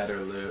better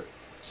loot.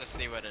 Let's just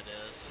see what it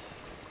is.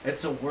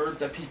 It's a word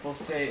that people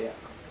say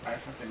I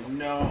fucking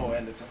know,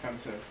 and it's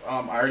offensive. I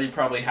already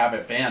probably have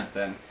it banned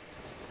then.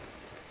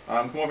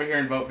 Come over here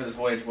and vote for this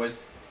voyage,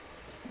 boys.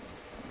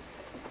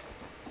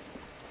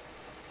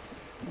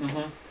 Is it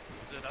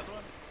another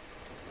one?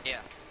 Yeah.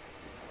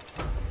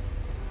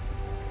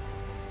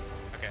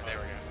 Okay, there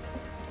we go.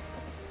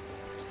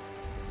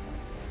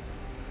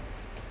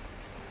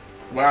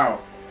 Wow.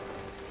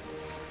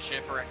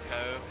 Shipwreck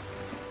Cove.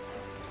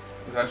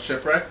 Is that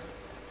shipwreck?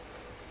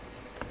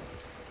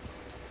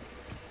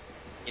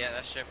 Yeah,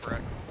 that's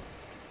Shipwreck.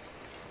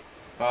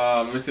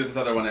 Let me see what this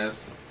other one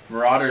is.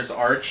 Marauder's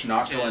Arch,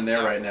 not Which going is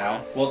there right now.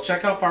 southwest. Well,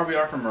 check how far we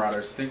are from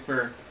Marauders. I think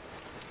we're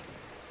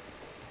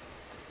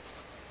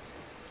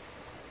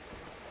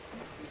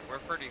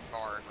pretty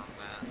far from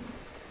that.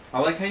 I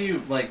like how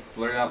you, like,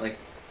 blurt out, like,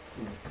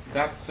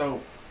 that's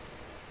so...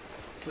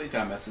 Delete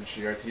that message,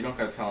 GRT. You don't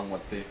gotta tell them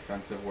what the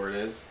offensive word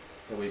is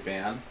that we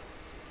ban.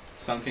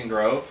 Sunken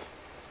Grove?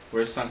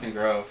 Where's Sunken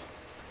Grove?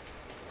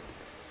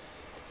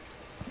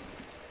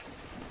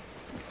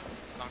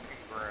 Sunken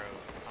Grove.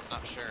 I'm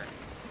not sure.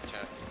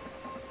 Check.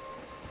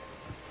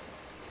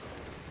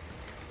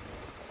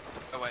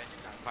 Oh wait,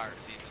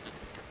 Pirate Season.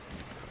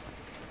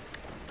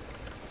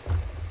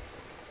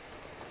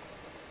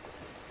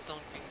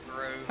 Sunken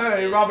Grove.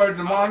 Hey, is- Robert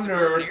the oh, there's a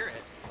grove Monder. near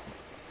it.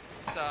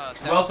 It's,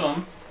 south-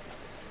 Welcome.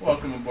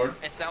 Welcome aboard.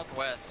 It's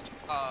southwest.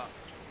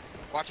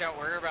 Watch out,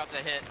 we're about to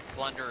hit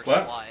Blunder's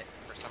What? Light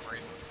for some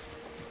reason.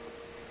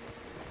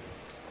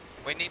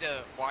 We need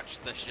to watch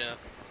the ship.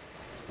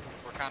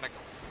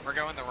 We're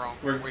going the wrong.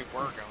 We're- we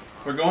were going the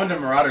wrong. We're going to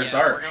Marauder's yeah,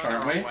 Arch, we're going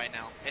aren't the we? wrong way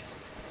now. It's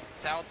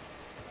south.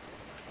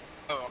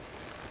 Oh,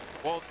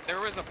 well, there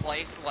was a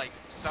place like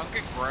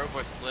Sunken Grove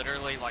was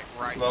literally like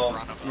right in Well,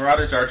 front of us.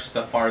 Marauder's Arch is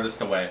the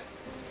farthest away.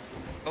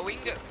 But we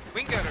can go.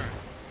 We can go to.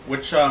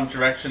 Which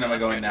direction am I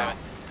Let's go going to now? it.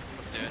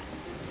 Let's do it.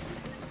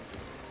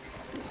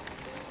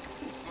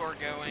 We're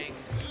going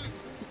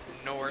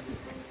north,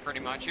 pretty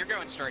much. You're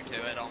going straight to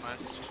it,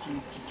 almost.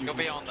 You'll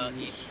be on the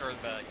east or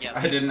the yeah.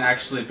 I didn't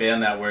actually ban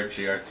that word,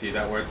 GRT.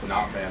 That word's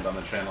not banned on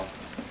the channel.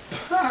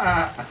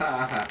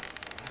 I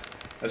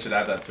should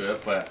add that to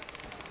it, but...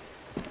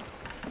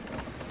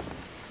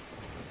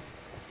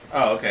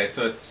 Oh, okay,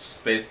 so it's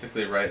just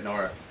basically right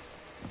north.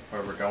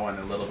 Where we're going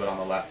a little bit on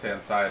the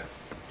left-hand side.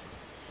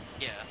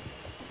 Yeah.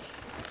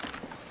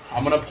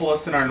 I'm gonna pull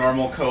us in our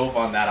normal cove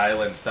on that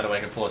island so that way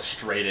I can pull us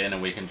straight in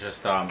and we can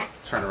just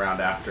turn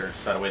around after.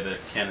 So that way the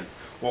cannons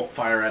won't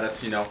fire at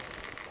us, you know.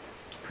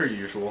 Per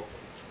usual.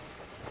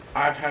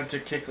 I've had to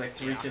kick like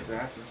 3 kids'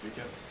 asses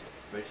because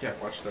they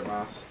can't watch their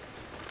mouse.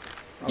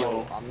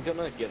 Yo, I'm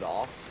gonna get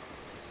off,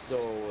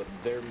 so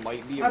there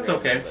might be a That's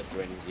random okay. that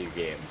joins your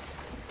game.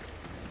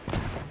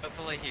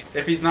 Hopefully he's.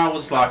 If he's not,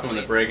 we'll just lock him in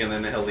the brig and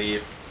then he'll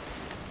leave.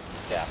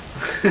 Yeah.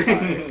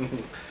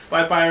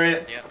 Bye,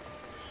 pirate. Yep.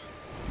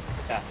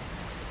 Yeah.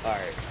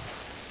 Alright.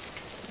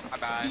 Bye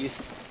bye.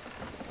 Peace.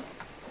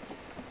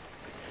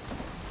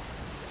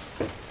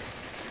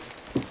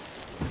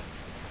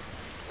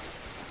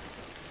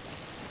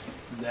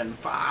 Then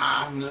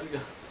bam.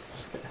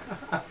 Just kidding.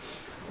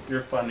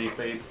 You're funny,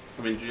 Fade.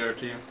 I mean,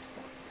 GRT.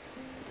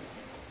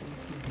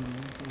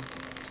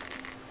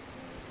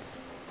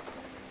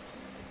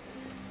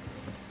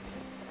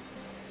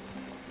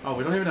 Oh,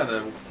 we don't even have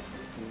the.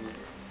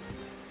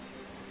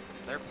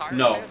 They're pirate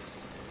No.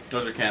 ships?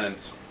 Those are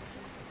cannons.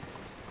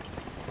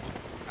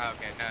 Oh,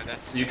 okay, no,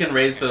 that's. You can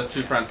raise those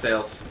 2 front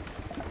sails.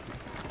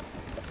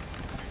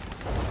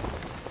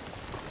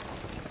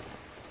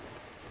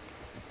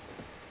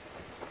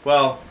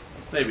 Well,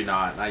 maybe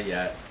not. Not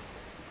yet.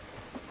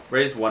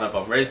 Raise one of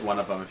them. Raise one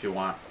of them if you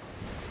want.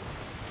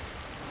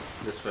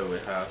 This way we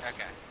have.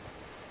 Okay.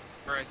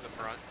 Raise the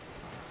front.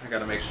 I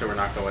gotta make sure we're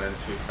not going in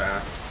too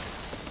fast.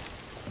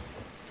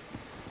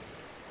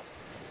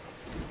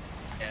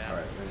 Yeah.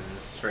 Alright, I'm gonna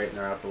just straighten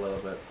her up a little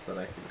bit so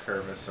that I can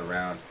curve us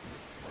around.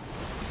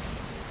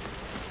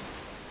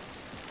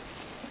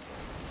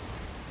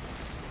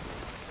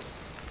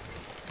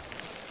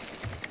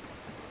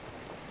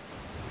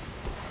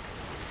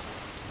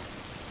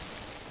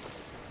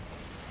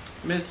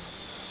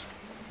 Miss.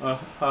 I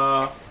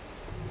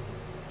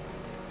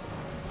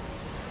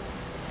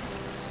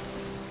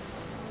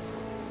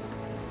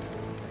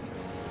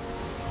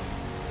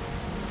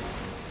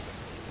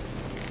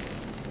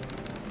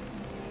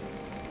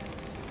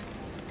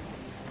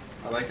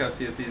like how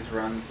these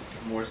runs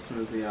more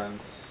smoothly on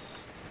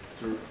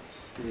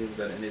Steam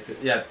than any.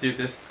 Yeah, dude,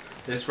 this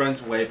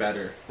runs way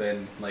better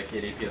than like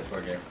any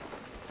PS4 game.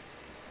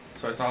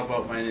 So I saw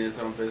about minding its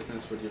own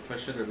business. Would you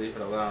push it or leave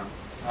it alone?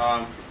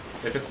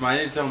 If it's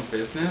minding its own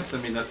business,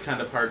 I mean that's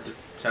kind of hard to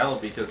tell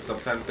because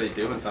sometimes they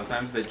do and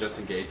sometimes they just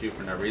engage you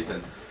for no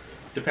reason.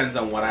 Depends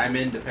on what I'm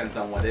in. Depends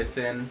on what it's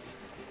in.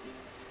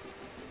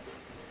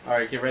 All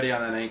right, get ready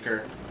on that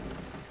anchor.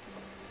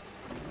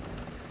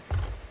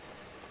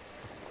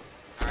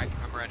 Alright.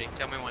 ready.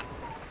 Tell me when.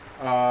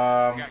 We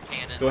got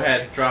cannons. Go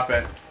ahead, drop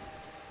it.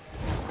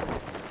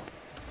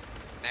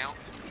 Now.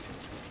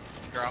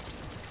 Dropped.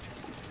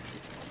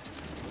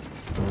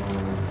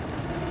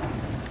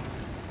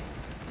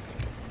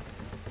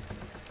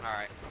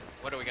 Alright.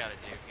 What do we gotta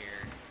do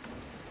here?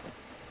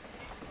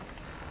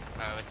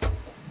 Oh, it's...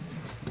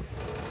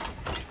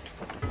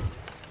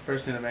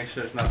 First thing to make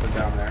sure there's nothing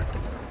down there.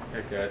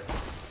 Okay, good.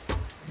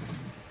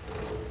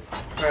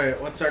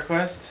 Alright, what's our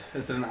quest?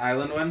 Is it an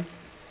island one?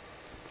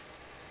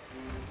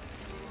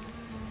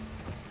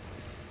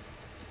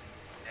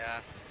 Yeah,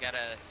 gotta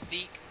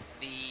seek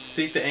the...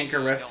 Seek the anchor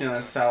resting on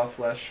the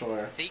southwest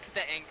shore. Seek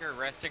the anchor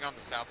resting on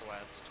the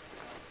southwest.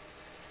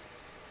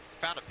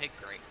 Found a pig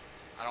crate.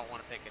 I don't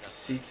want to pick it up.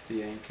 Seek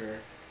the anchor.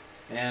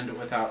 And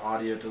without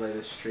audio delay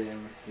the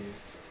stream,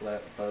 he's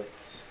let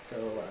boats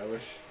go. I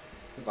wish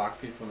to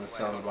lock people in the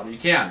cell on the bottom. You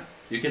can!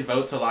 You can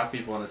vote to lock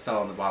people in the cell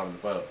on the bottom of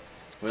the boat.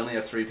 We only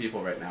have 3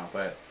 people right now,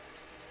 but...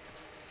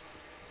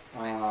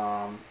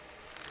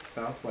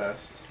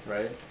 southwest,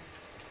 right?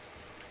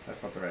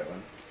 That's not the right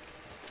one.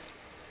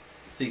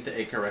 Seek the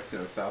anchor resting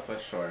on the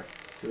southwest shore.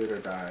 Do it or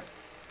die.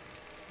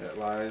 It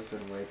lies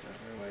and wait.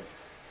 Wait.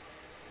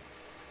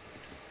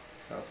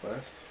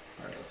 Southwest?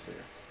 Alright, let's see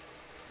here.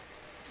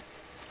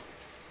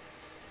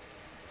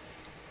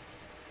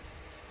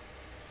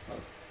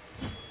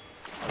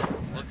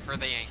 Look for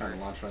the anchor. Trying to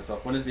launch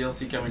myself. When is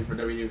DLC coming for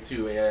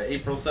WW2?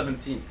 April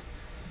 17th.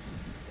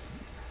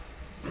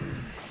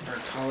 For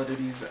Call of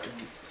Duty's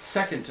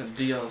second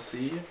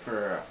DLC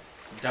for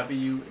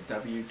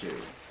WW2.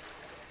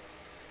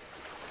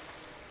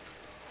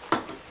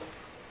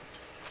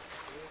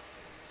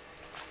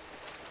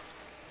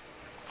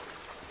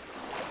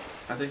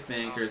 I think the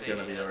anchor is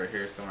gonna be over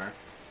here somewhere.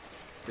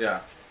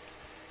 Yeah.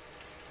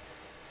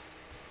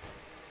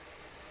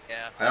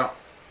 Yeah. I don't.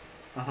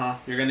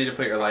 You're gonna need to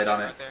put your light on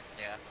it. Right there?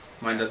 Yeah.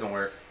 Mine doesn't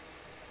work.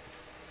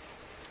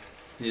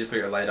 You need to put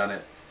your light on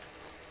it.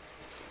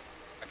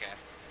 Okay.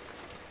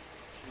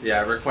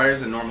 Yeah, it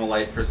requires a normal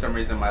light. For some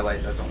reason, my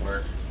light doesn't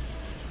work.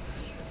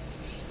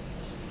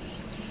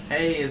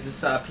 Hey, is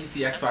this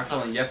PC Xbox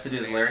only? Yes, it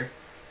is, Larry.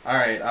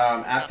 Alright,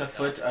 at the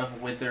foot of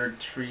Withered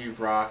Tree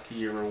Rock,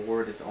 your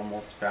reward is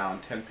almost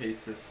found. 10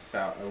 paces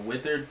south.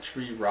 Withered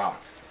Tree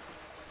Rock.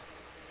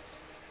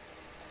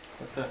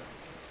 What the?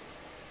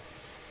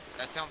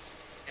 That sounds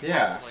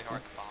Yeah. impossibly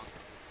hard to find.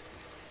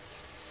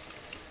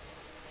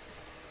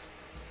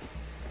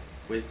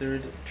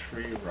 Withered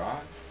Tree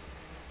Rock?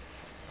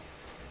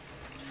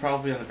 It's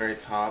probably on the very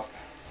top,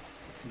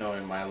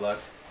 knowing my luck.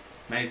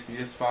 Nice, need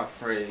a spot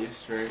for a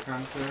Easter egg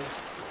hunter?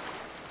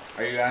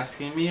 Are you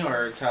asking me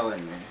or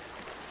telling me?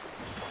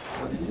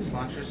 Oh, did you just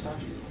launch your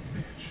stuff, you little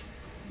bitch?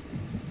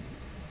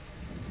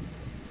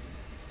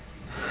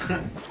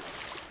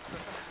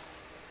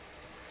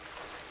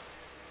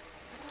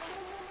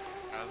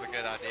 That was a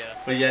good idea.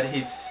 But yet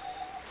he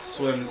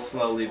swims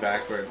slowly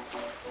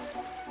backwards.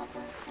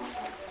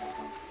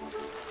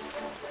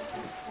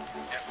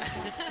 Yep.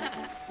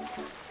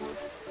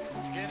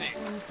 Skinny.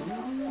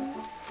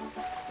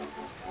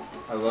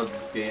 I love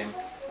this game.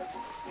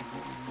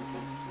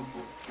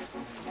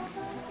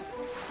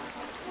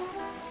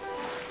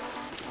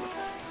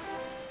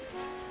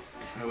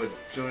 I would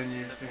join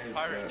you if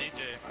Pirate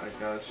DJ. I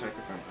gotta check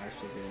if I'm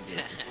actually getting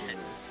this as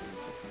soon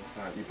as it comes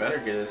out. You better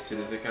get it as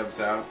soon as it comes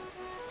out.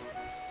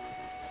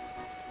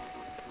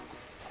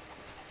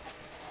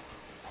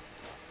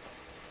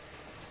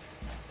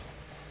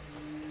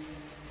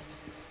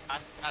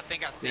 I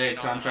think I see Yeah, it on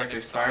the contract other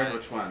expired? side.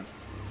 Which one?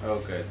 Oh,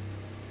 good.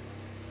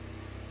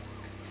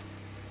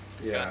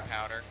 Yeah.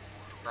 Gunpowder,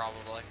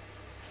 probably.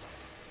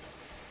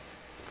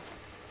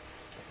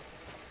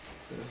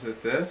 Is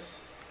it this?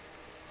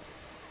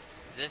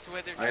 Is this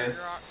Withered I Tree Rock?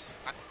 guess.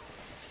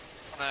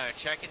 No,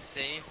 check and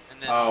see,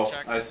 and then Oh, I'll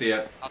check. I see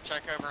it. I'll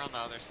check over on the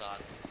other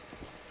side.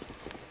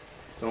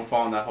 Don't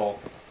fall in that hole.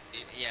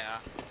 Yeah,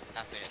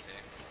 I see it too.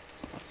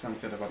 So I'm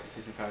excited about the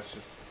season pass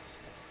just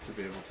to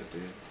be able to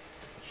do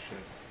shit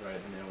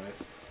right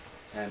anyways.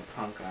 And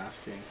Punk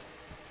asking.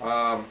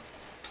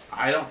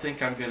 I don't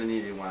think I'm gonna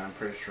need one. I'm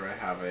pretty sure I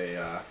have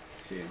a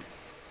team.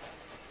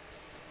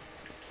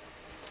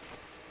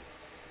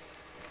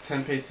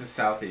 10 paces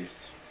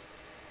southeast.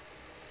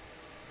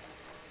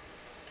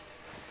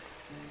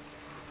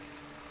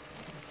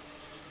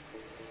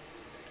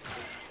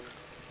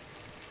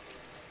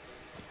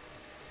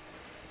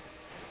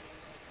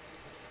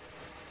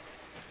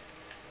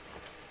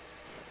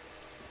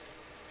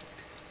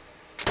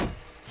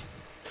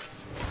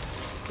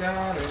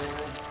 Got it.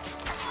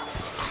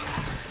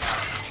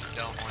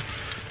 Dumb one.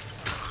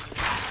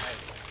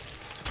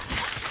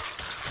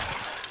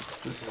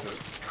 This is a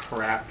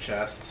crap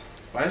chest.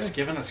 Why are they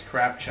giving us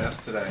crap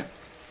chests today?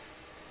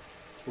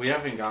 We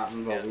haven't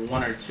gotten but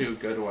 1 or 2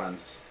 good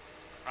ones.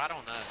 I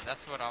don't know.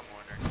 That's what I'm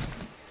wondering.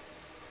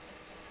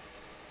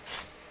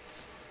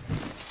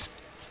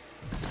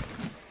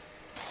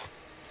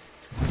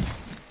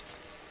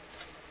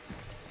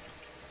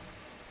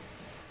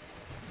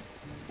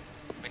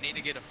 We need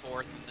to get a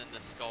 4th, and then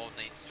the skull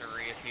needs to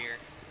reappear.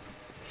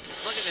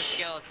 Look at this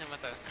skeleton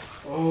with a.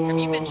 Oh. Have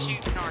you been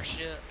shooting our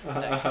shit?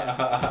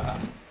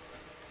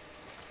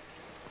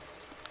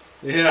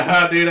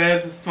 Yeah, dude, I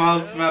had the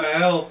smallest amount of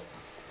health.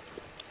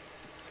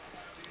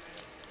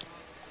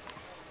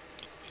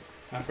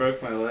 I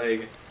broke my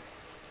leg.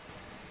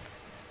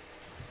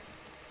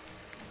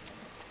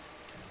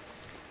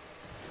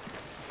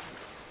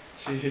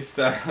 Jeez,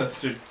 that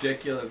was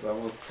ridiculous. I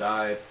almost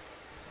died.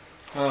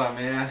 Oh,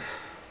 man.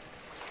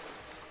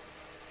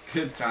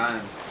 Good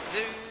times.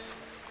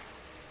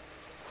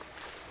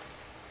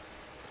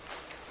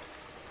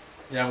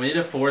 Yeah, we need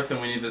a fourth and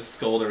we need this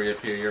skull to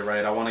reappear. You're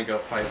right. I want to go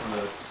fight one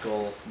of those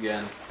skulls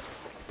again.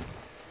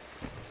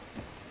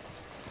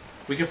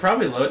 We could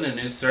probably load in a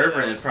new server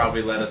and it'd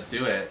probably let us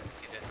do it.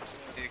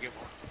 Need to get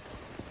more.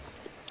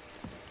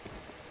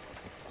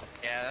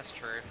 Yeah, that's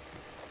true.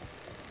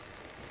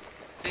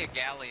 I see a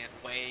galleon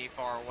way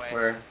far away.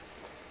 Where?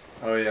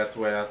 Oh yeah, it's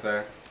way out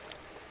there.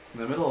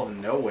 In the middle of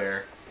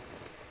nowhere.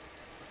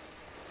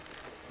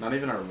 Not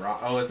even a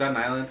rock. Oh, is that an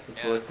island?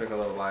 Which looks like a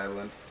little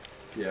island.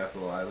 Yeah, it's a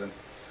little island.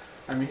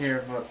 I'm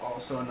here, but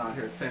also not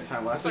here at the same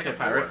time. Well, that's Looks okay,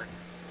 like a pirate. board.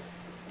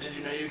 Did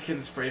you know you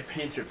can spray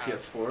paint your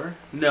PS4?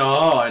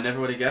 No, I never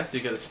would have guessed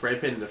you could spray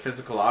paint a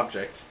physical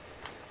object.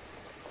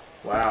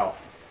 Wow.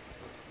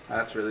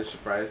 That's really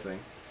surprising.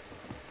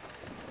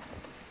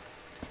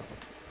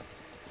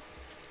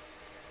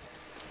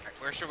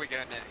 Alright, where should we go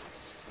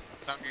next?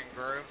 Sunken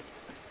Grove?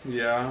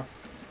 Yeah.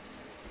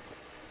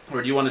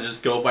 Or do you want to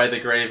just go by the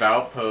Grave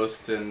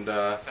Outpost and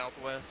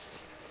Southwest?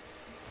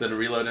 then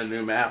reload a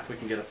new map? We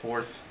can get a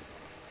fourth.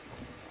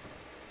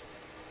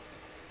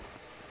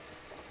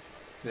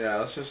 Yeah,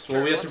 let's just. Sure,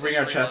 well, we have to let's bring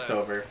just our chest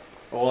reload. over.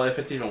 Well, if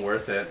it's even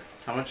worth it.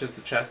 How much is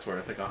the chest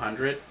worth? Like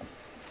 100?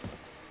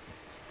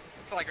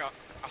 It's like a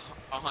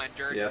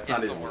 100. Yeah, it's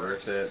not even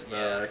worth it.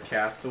 The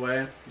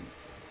Castaway.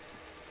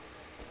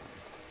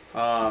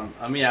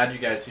 Let me add you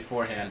guys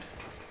beforehand.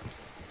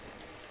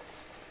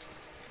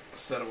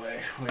 Set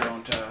away. We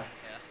don't. Add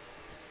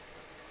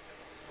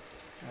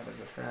as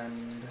a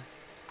friend.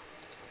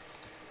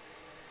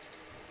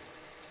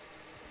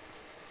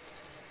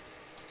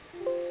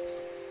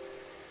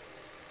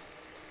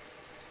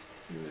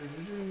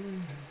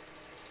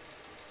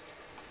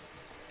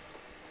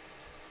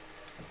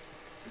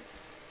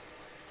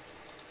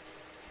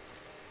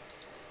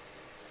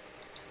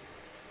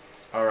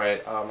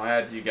 Alright, I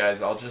add you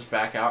guys. I'll just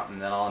back out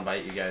and then I'll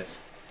invite you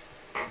guys.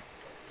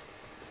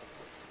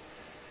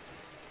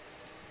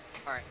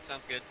 Alright,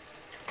 sounds good.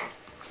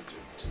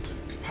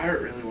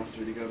 Pirate really wants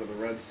me to go to the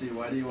Red Sea.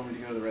 Why do you want me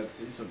to go to the Red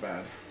Sea so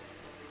bad?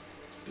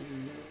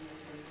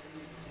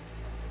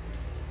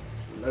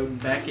 Loading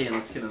back in.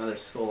 Let's get another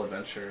skull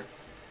adventure.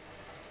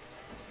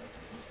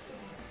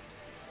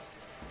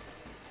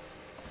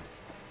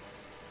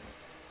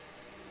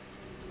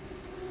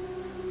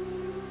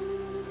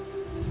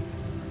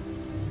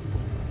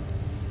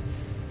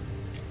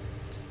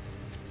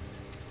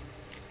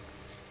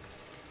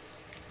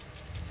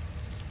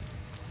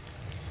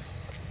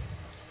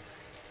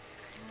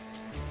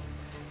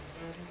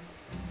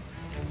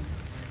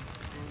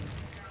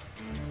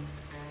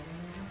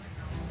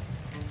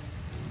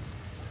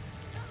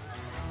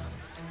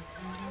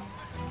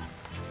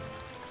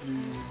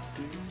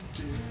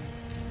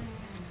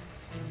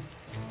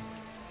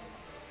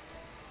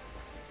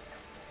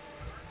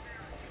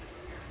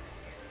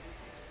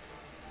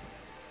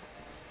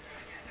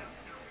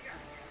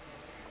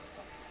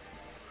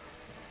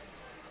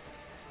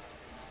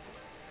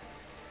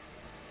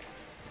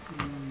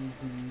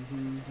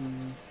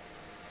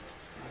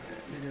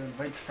 Alright,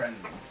 invite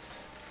friends.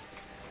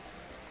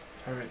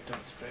 Alright,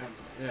 don't spam.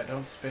 Yeah,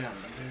 don't spam.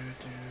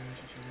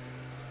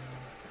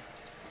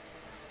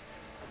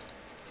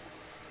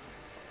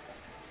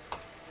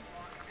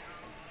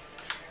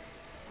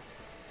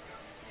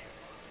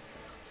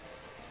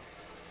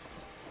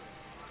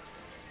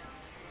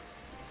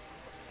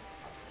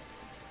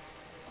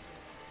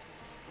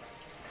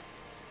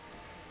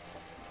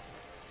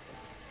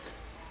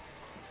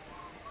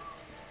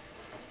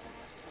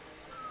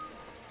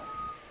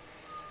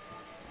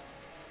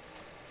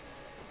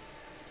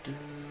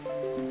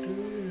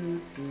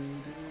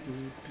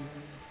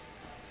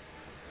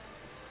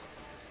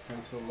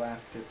 Until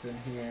last gets in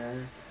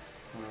here.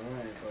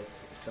 Alright,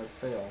 let's set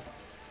sail.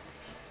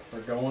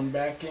 We're going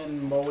back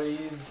in,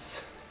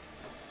 boys.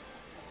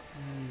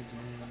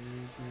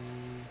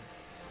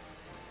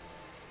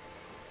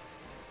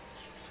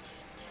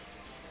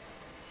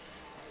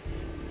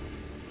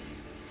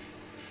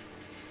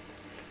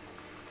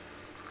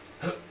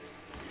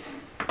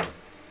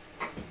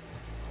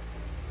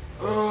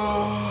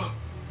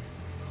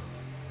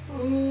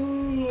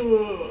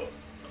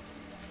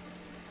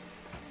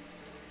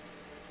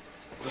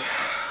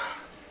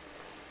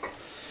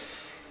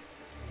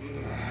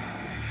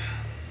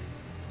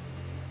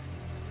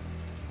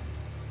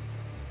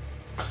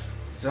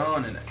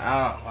 Zoning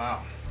out,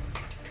 wow.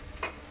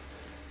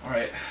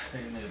 Alright, I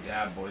think we need a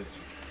dab, boys.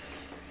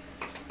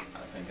 I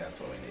think that's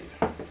what we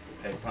need.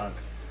 Hey, Punk,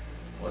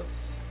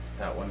 what's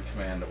that one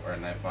command or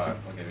Nightbot?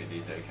 I'll give you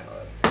DJ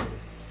Khaled.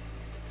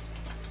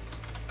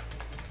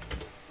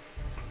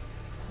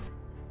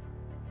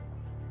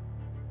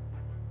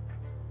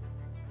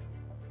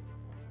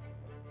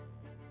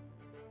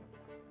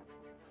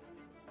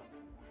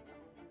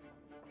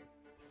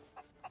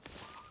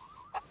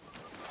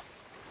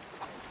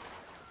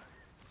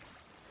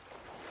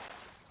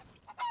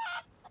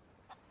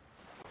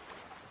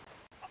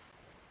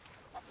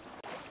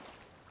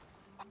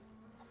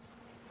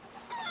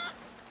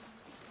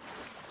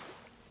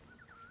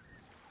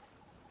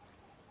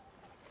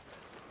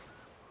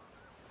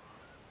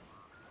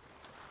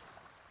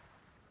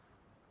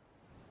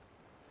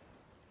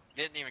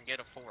 didn't even get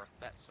a 4.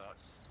 That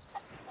sucks.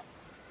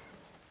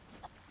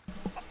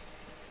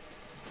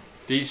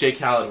 DJ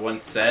Khaled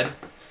once said,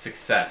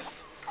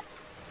 success.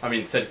 I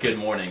mean, said good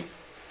morning.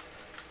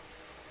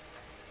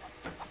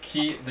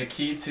 The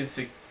key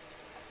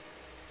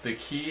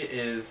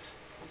is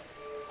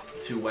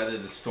to weather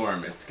the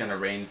storm. It's gonna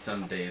rain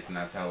some days, and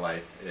that's how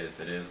life is.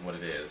 It is what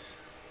it is.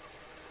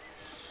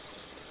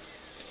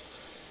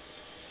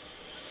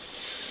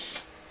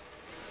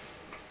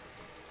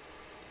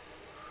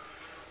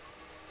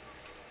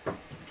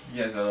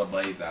 You guys got a little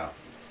blaze out.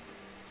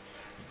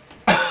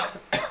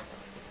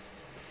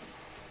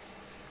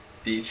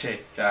 DJ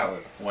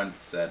Khaled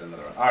once said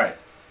another one. Alright.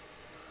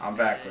 I'm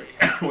back.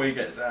 Where you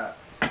guys at?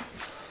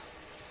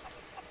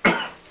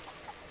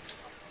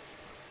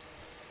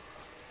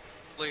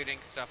 Looting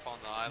stuff on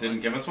the island.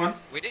 Didn't give us one?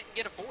 We didn't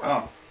get a 4.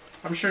 Oh.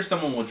 I'm sure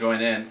someone will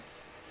join in.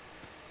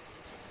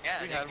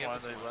 Yeah, We they had give one,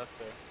 us they one. left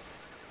there.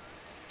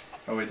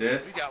 Oh, we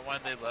did? We got one,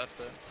 they left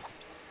there.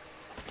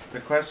 The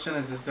question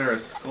is there a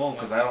skull?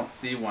 Because I don't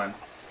see one.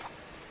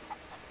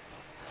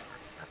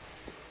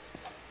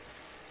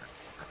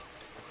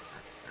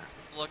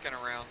 Looking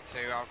around too.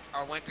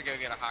 I went to go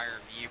get a higher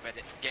view, but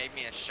it gave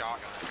me a shotgun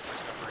for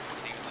some reason,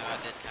 even though I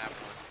didn't have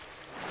one.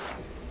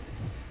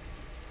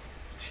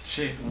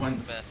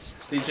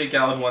 DJ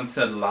Khaled once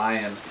said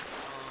lion.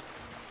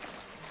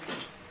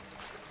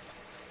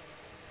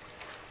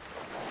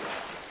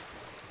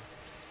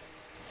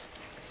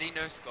 I see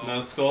no skull.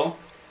 No skull?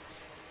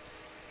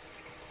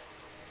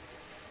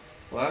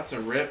 Well, that's a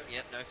rip.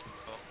 Yep, no skull.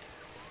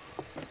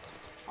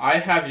 I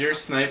have your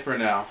sniper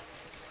now.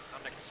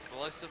 An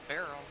explosive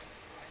barrel.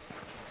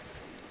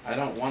 I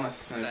don't want a What the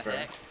sniper.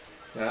 heck?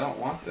 Yeah, I don't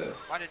want this.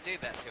 Why'd it do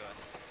that to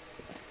us?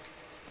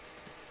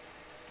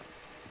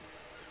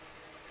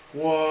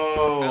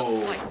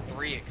 Whoa! Like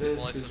 3 This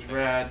explosive is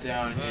rad barrels.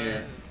 down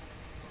here.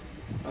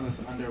 On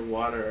this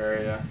underwater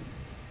area.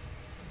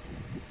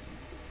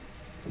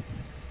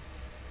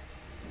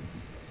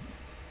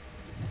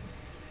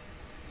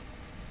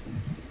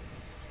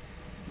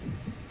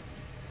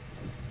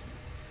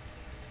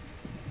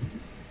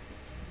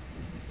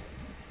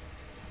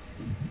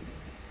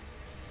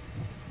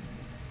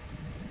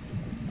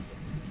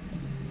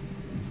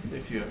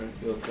 If you ever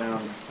feel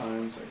down at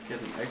times or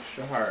getting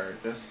extra hard,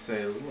 just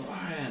say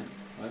lion.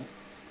 What?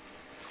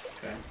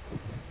 Okay.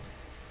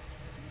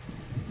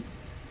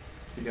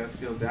 If you guys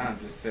feel down,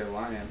 just say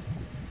lion.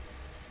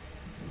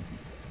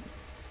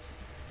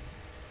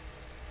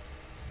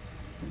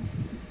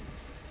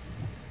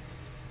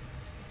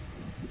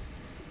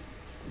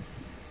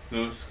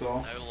 No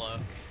skull? No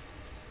luck.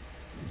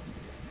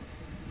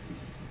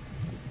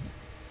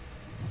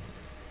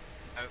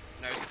 Oh,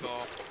 no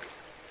skull.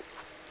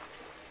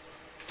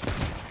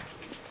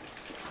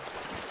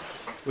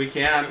 We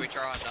can. Should we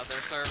try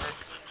another server?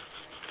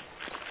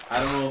 I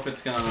don't know if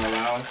it's gonna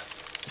allow us.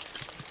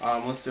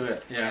 Let's do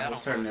it. Yeah, Yeah, I we'll don't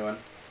start a new one.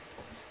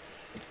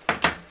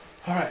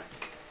 Alright.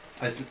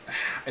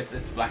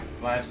 It's Black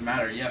Lives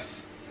Matter,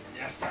 yes.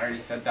 Yes, I already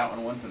said that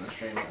one once in the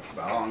stream. That's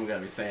about all I'm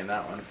gonna be saying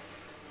that one.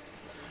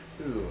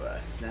 Ooh, a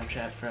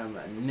Snapchat from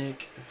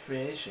Nick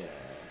Fisher.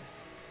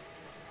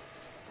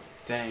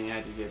 Dang,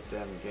 how'd you get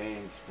them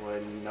gains?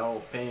 Boy,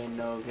 no pain,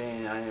 no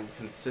gain. I am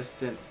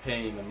consistent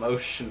pain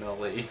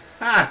emotionally.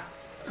 Ha!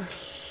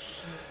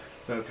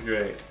 That's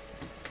great.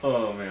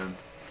 Oh, man.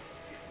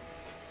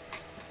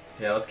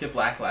 Yeah, let's get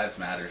Black Lives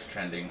Matters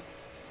trending.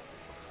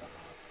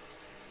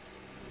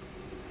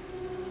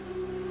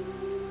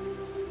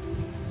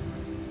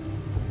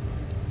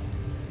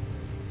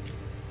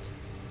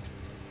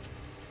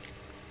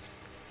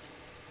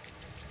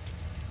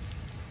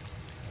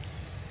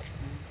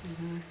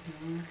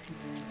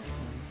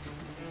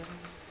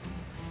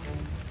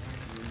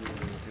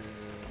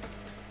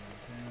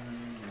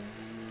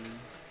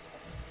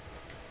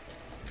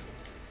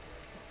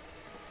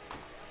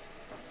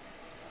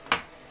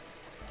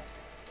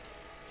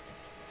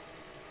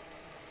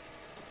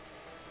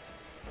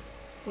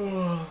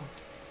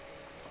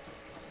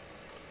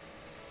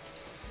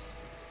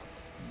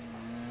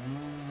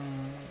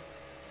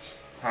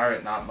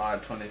 Pirate not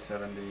mod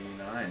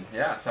 2079.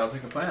 Yeah, sounds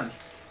like a plan.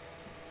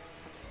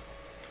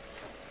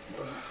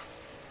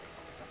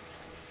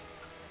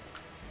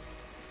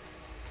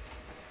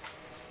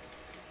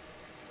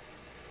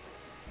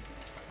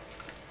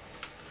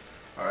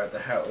 Alright, the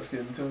hat was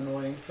getting too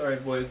annoying. Sorry,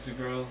 boys and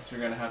girls, you're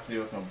gonna have to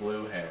deal with my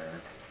blue hair.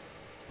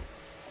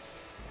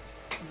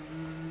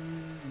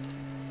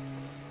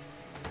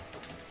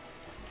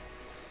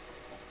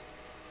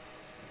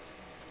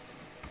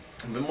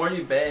 The more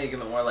you beg,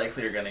 the more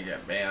likely you're gonna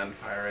get banned,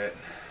 pirate.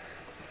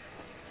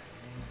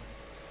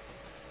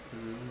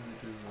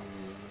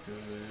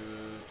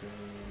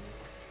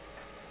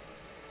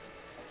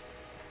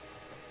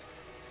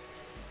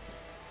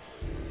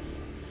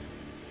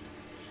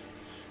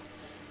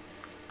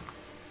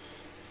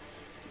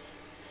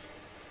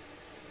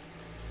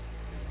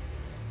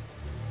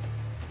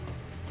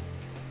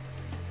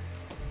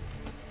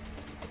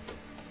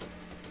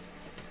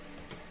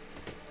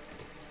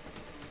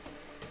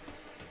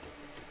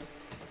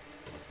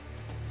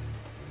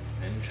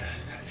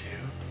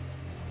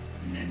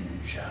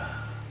 ninja.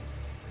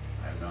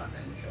 I'm not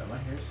ninja. My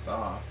hair's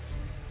soft.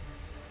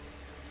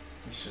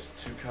 It's just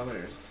two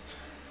colors.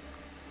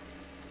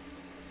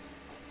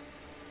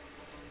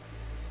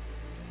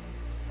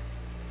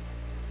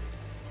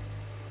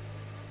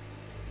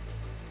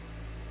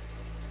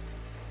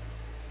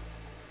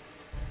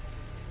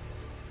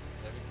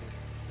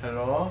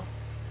 Hello?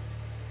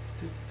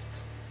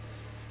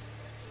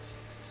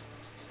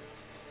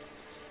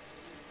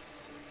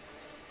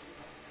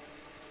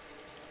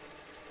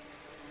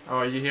 Oh,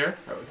 are you here?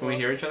 Can we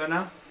hear each other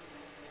now?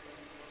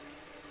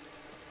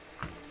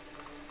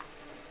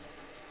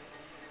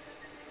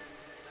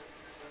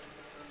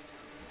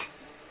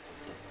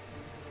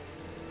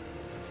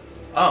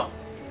 Oh.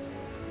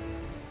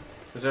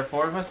 Is there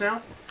 4 of us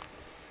now?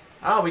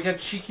 Oh, we got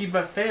Cheeky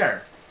but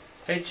fair.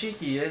 Hey,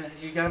 Cheeky,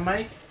 you got a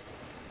mic?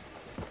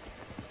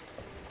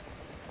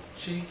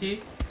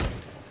 Cheeky?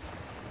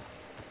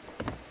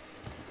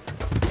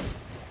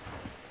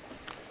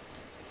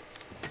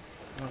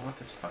 I don't want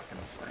this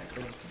fucking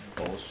sniper. This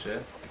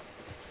bullshit.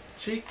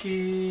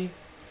 Cheeky!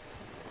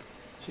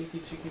 Cheeky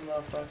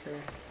motherfucker.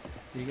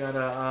 You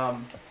gotta,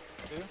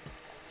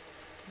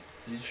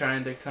 You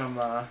trying to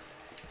come,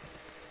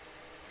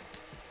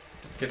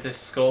 get this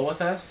skull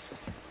with us?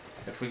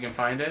 If we can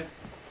find it?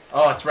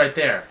 Oh, it's right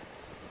there.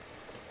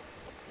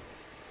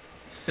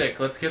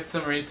 Sick. Let's get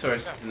some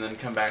resources and then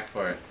come back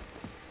for it.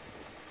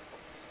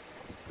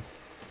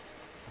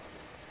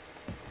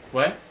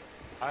 What?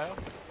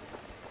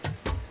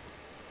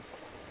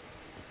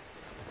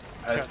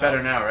 It's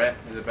better now, right?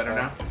 Is it better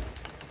now?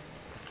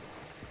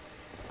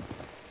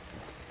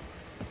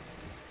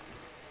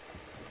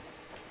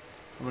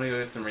 I'm gonna go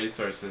get some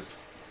resources.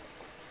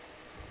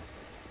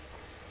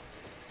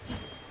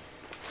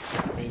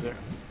 Me either.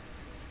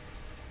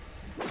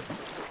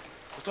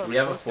 We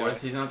have a 4th.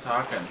 He's not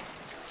talking.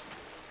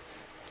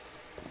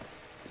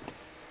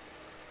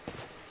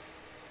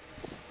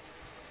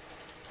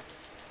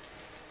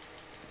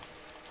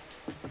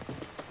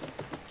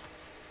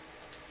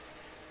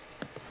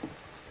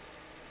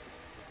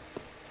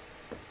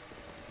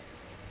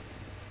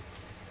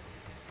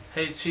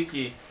 Hey,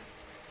 Cheeky.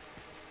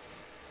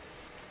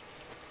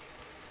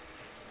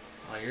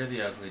 Oh, you're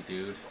the ugly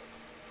dude.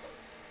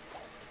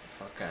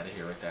 Fuck out of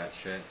here with that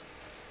shit.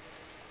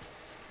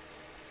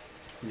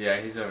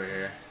 Yeah, he's over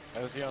here.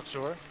 Is he on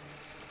shore?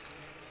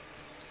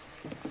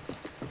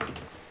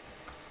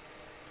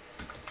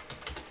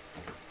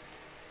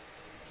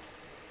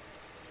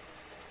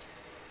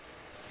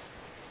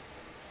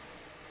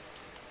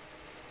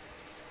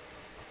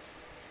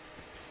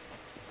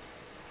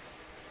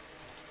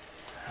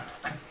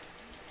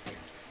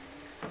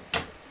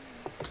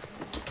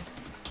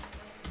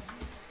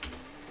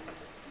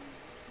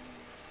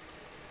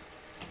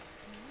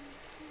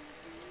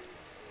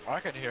 I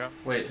can hear him.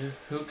 Wait,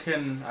 who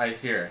can I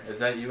hear? Is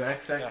that you,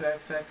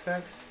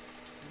 XXXXX?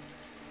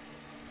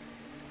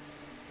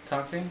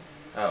 Talking?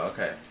 Oh,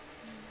 okay.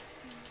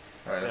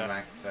 Alright, I'm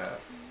maxed out.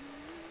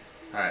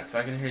 Alright, so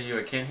I can hear you.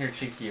 I can't hear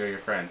Cheeky or your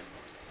friend.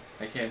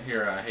 I can't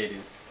hear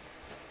Hades.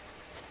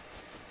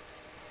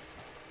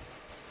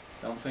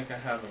 Don't think I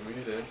have him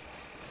muted.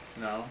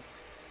 No.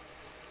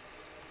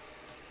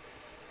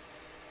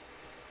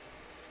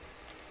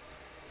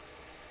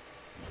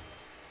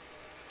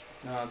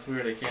 No, it's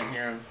weird. I can't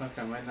hear him. Fuck,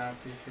 I might not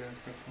be here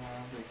for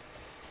tomorrow.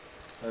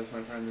 That's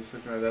my friend who's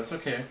sleeping. That's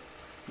okay.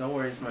 No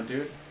worries, my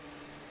dude.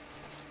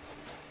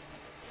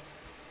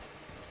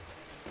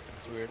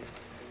 It's weird.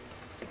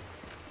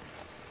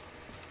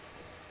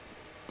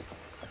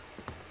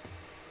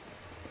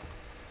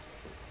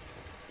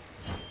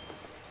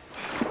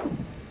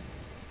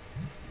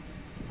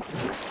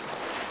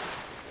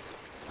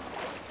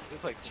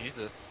 It's like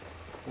Jesus.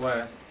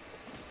 What?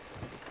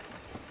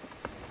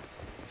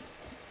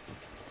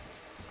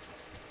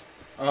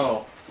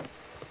 Oh.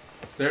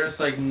 There's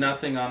like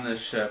nothing on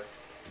this ship.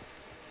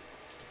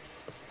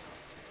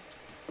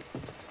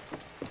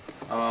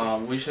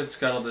 We should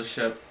scuttle the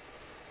ship.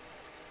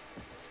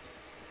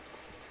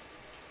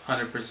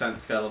 100%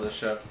 scuttle the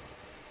ship.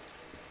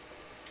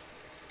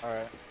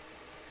 Alright.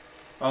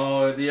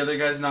 Oh, the other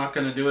guy's not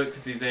gonna do it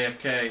because he's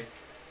AFK.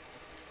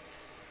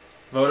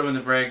 Vote him in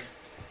the brig.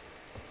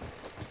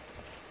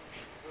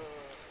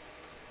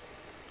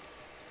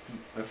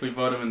 If we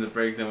vote him in the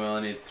brig, then we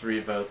only need 3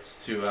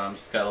 votes to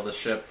scuttle the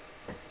ship.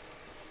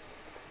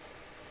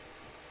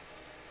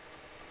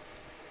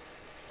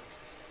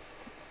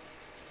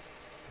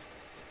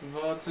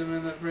 Vote him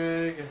in the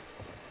brig.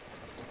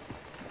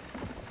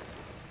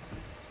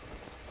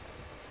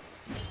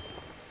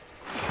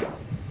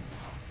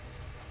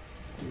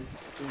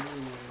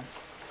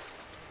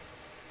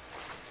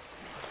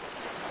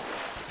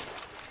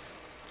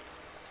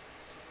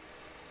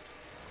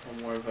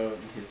 One more vote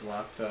and he's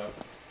locked up.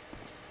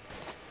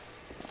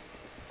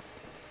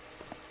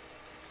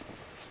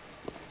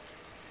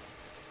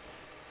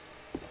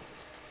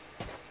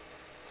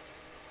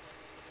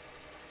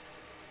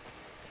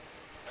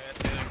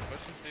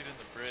 Put this dude in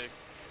the brig.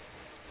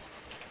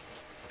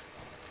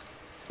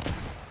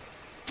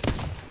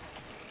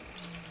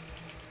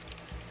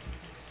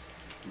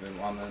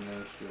 on the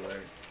news be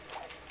like.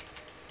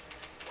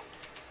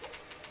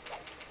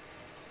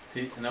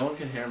 No one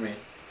can hear me.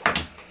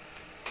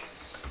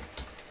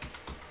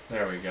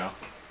 There we go.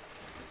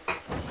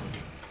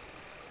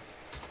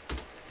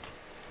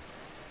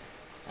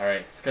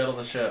 Alright, scuttle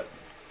the ship.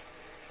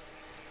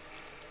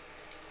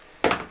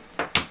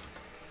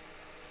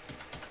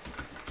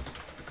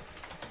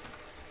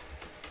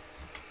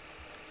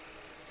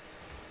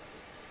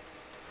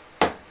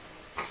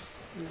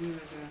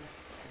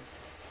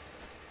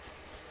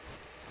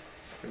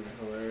 It's gonna be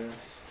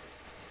hilarious.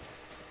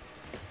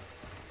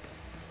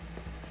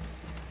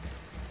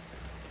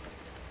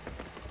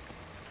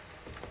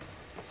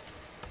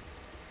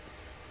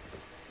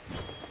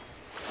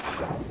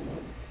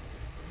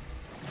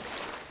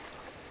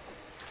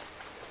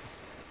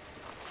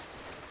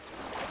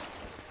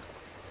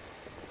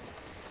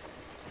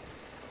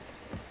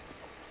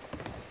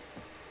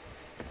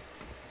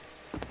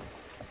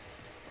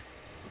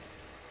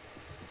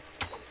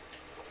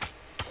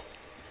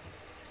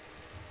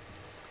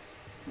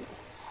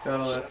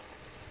 Scuttle it.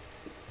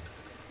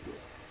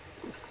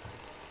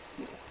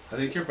 I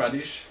think your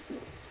buddies.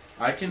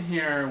 I can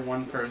hear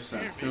one person.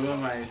 Who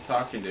am I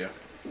talking to?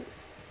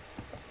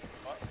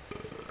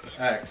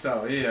 X.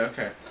 Oh, yeah,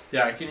 okay.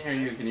 Yeah, I can hear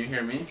you. Can you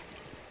hear me?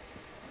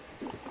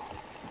 Yeah,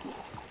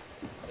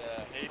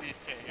 Hades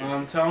can't hear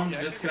you. Tell him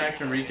to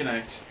disconnect and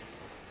reconnect.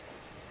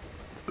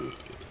 You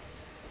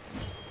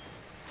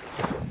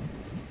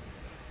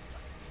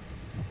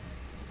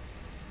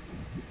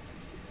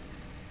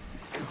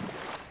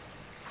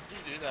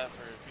do that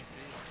for a PC.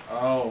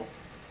 Oh.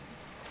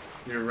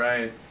 You're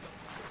right.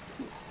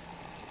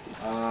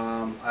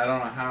 I don't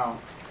know how.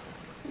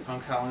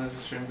 How long is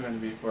the stream going to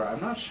be for? I'm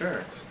not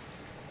sure.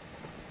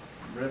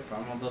 Rip,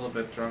 I'm a little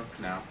bit drunk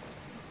now.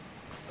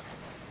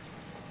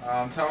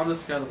 Tell him to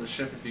scuttle the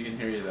ship if he can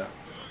hear you though.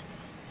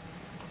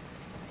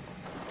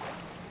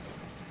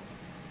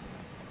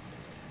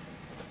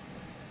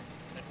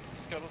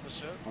 Scuttle the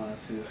ship. I want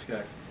to see this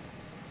guy.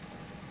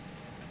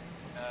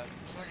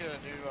 Just want to get a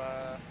new,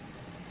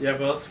 Yeah,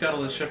 but let's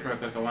scuttle the ship real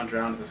quick. I want to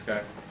drown this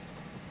guy.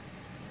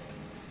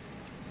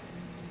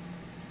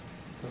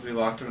 Because we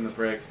locked him in the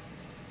brig.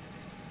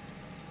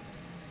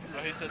 Oh,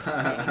 he said to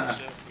scuttle the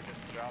ship so we can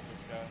drown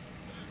this guy.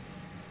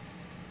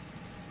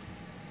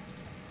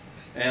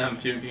 And I'm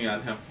puking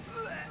on him.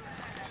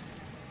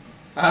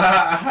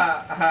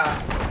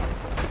 Ha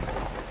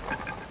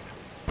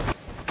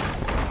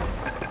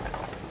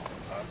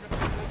I'm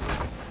gonna be missing.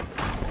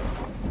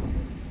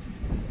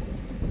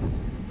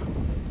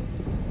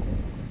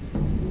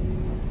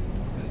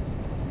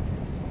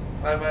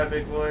 Bye bye,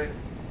 big boy.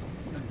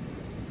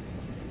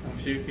 I'm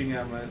puking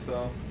at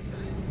myself.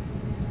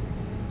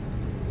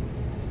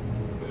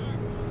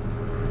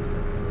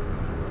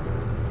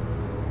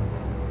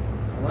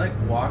 I like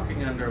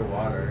walking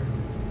underwater.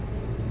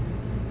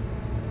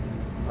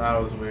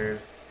 That was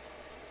weird.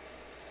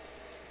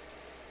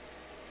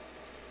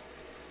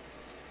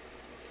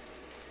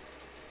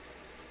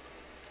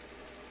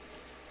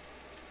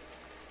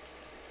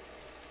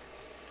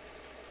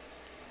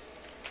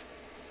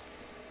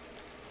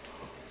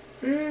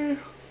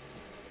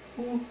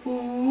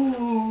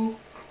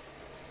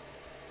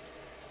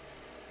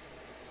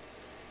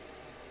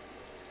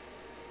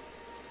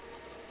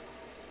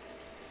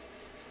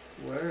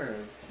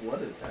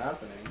 What is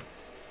happening?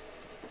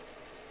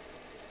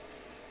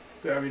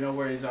 Grab, no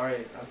worries.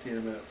 Alright, I'll see you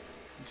in a minute.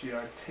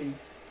 GRT.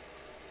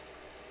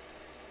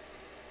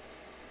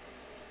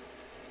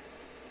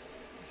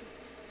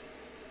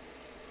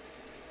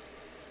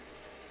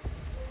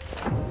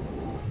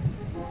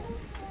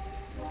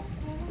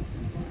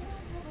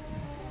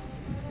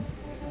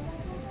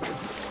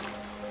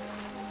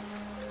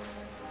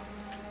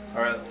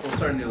 Alright, we'll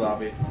start a new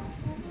lobby.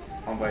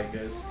 I'll invite you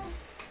guys.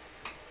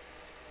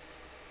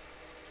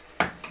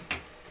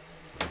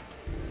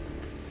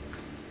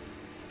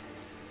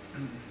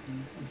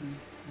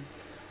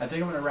 I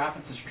think I'm going to wrap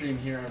up the stream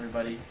here,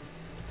 everybody.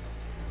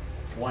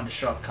 Wanted to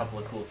show off a couple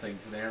of cool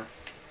things there.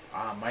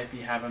 Might be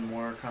having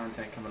more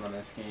content coming on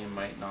this game,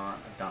 might not.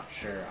 I'm not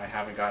sure. I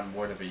haven't gotten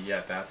bored of it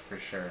yet, that's for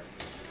sure.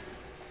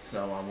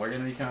 So we're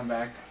going to be coming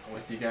back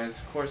with you guys,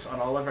 of course, on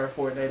all of our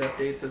Fortnite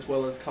updates as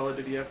well as Call of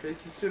Duty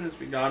updates as soon as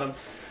we got them.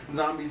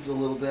 Zombies is a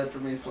little dead for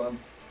me, so I'm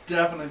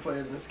definitely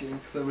playing this game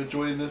because I'm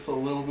enjoying this a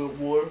little bit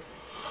more.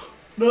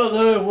 Not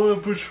that I want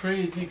to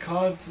portray the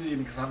content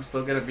because I'm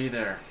still going to be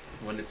there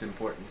when it's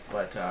important,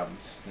 but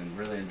just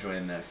really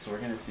enjoying this. So we're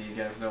going to see you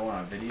guys though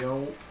on a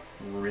video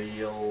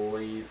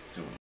really soon.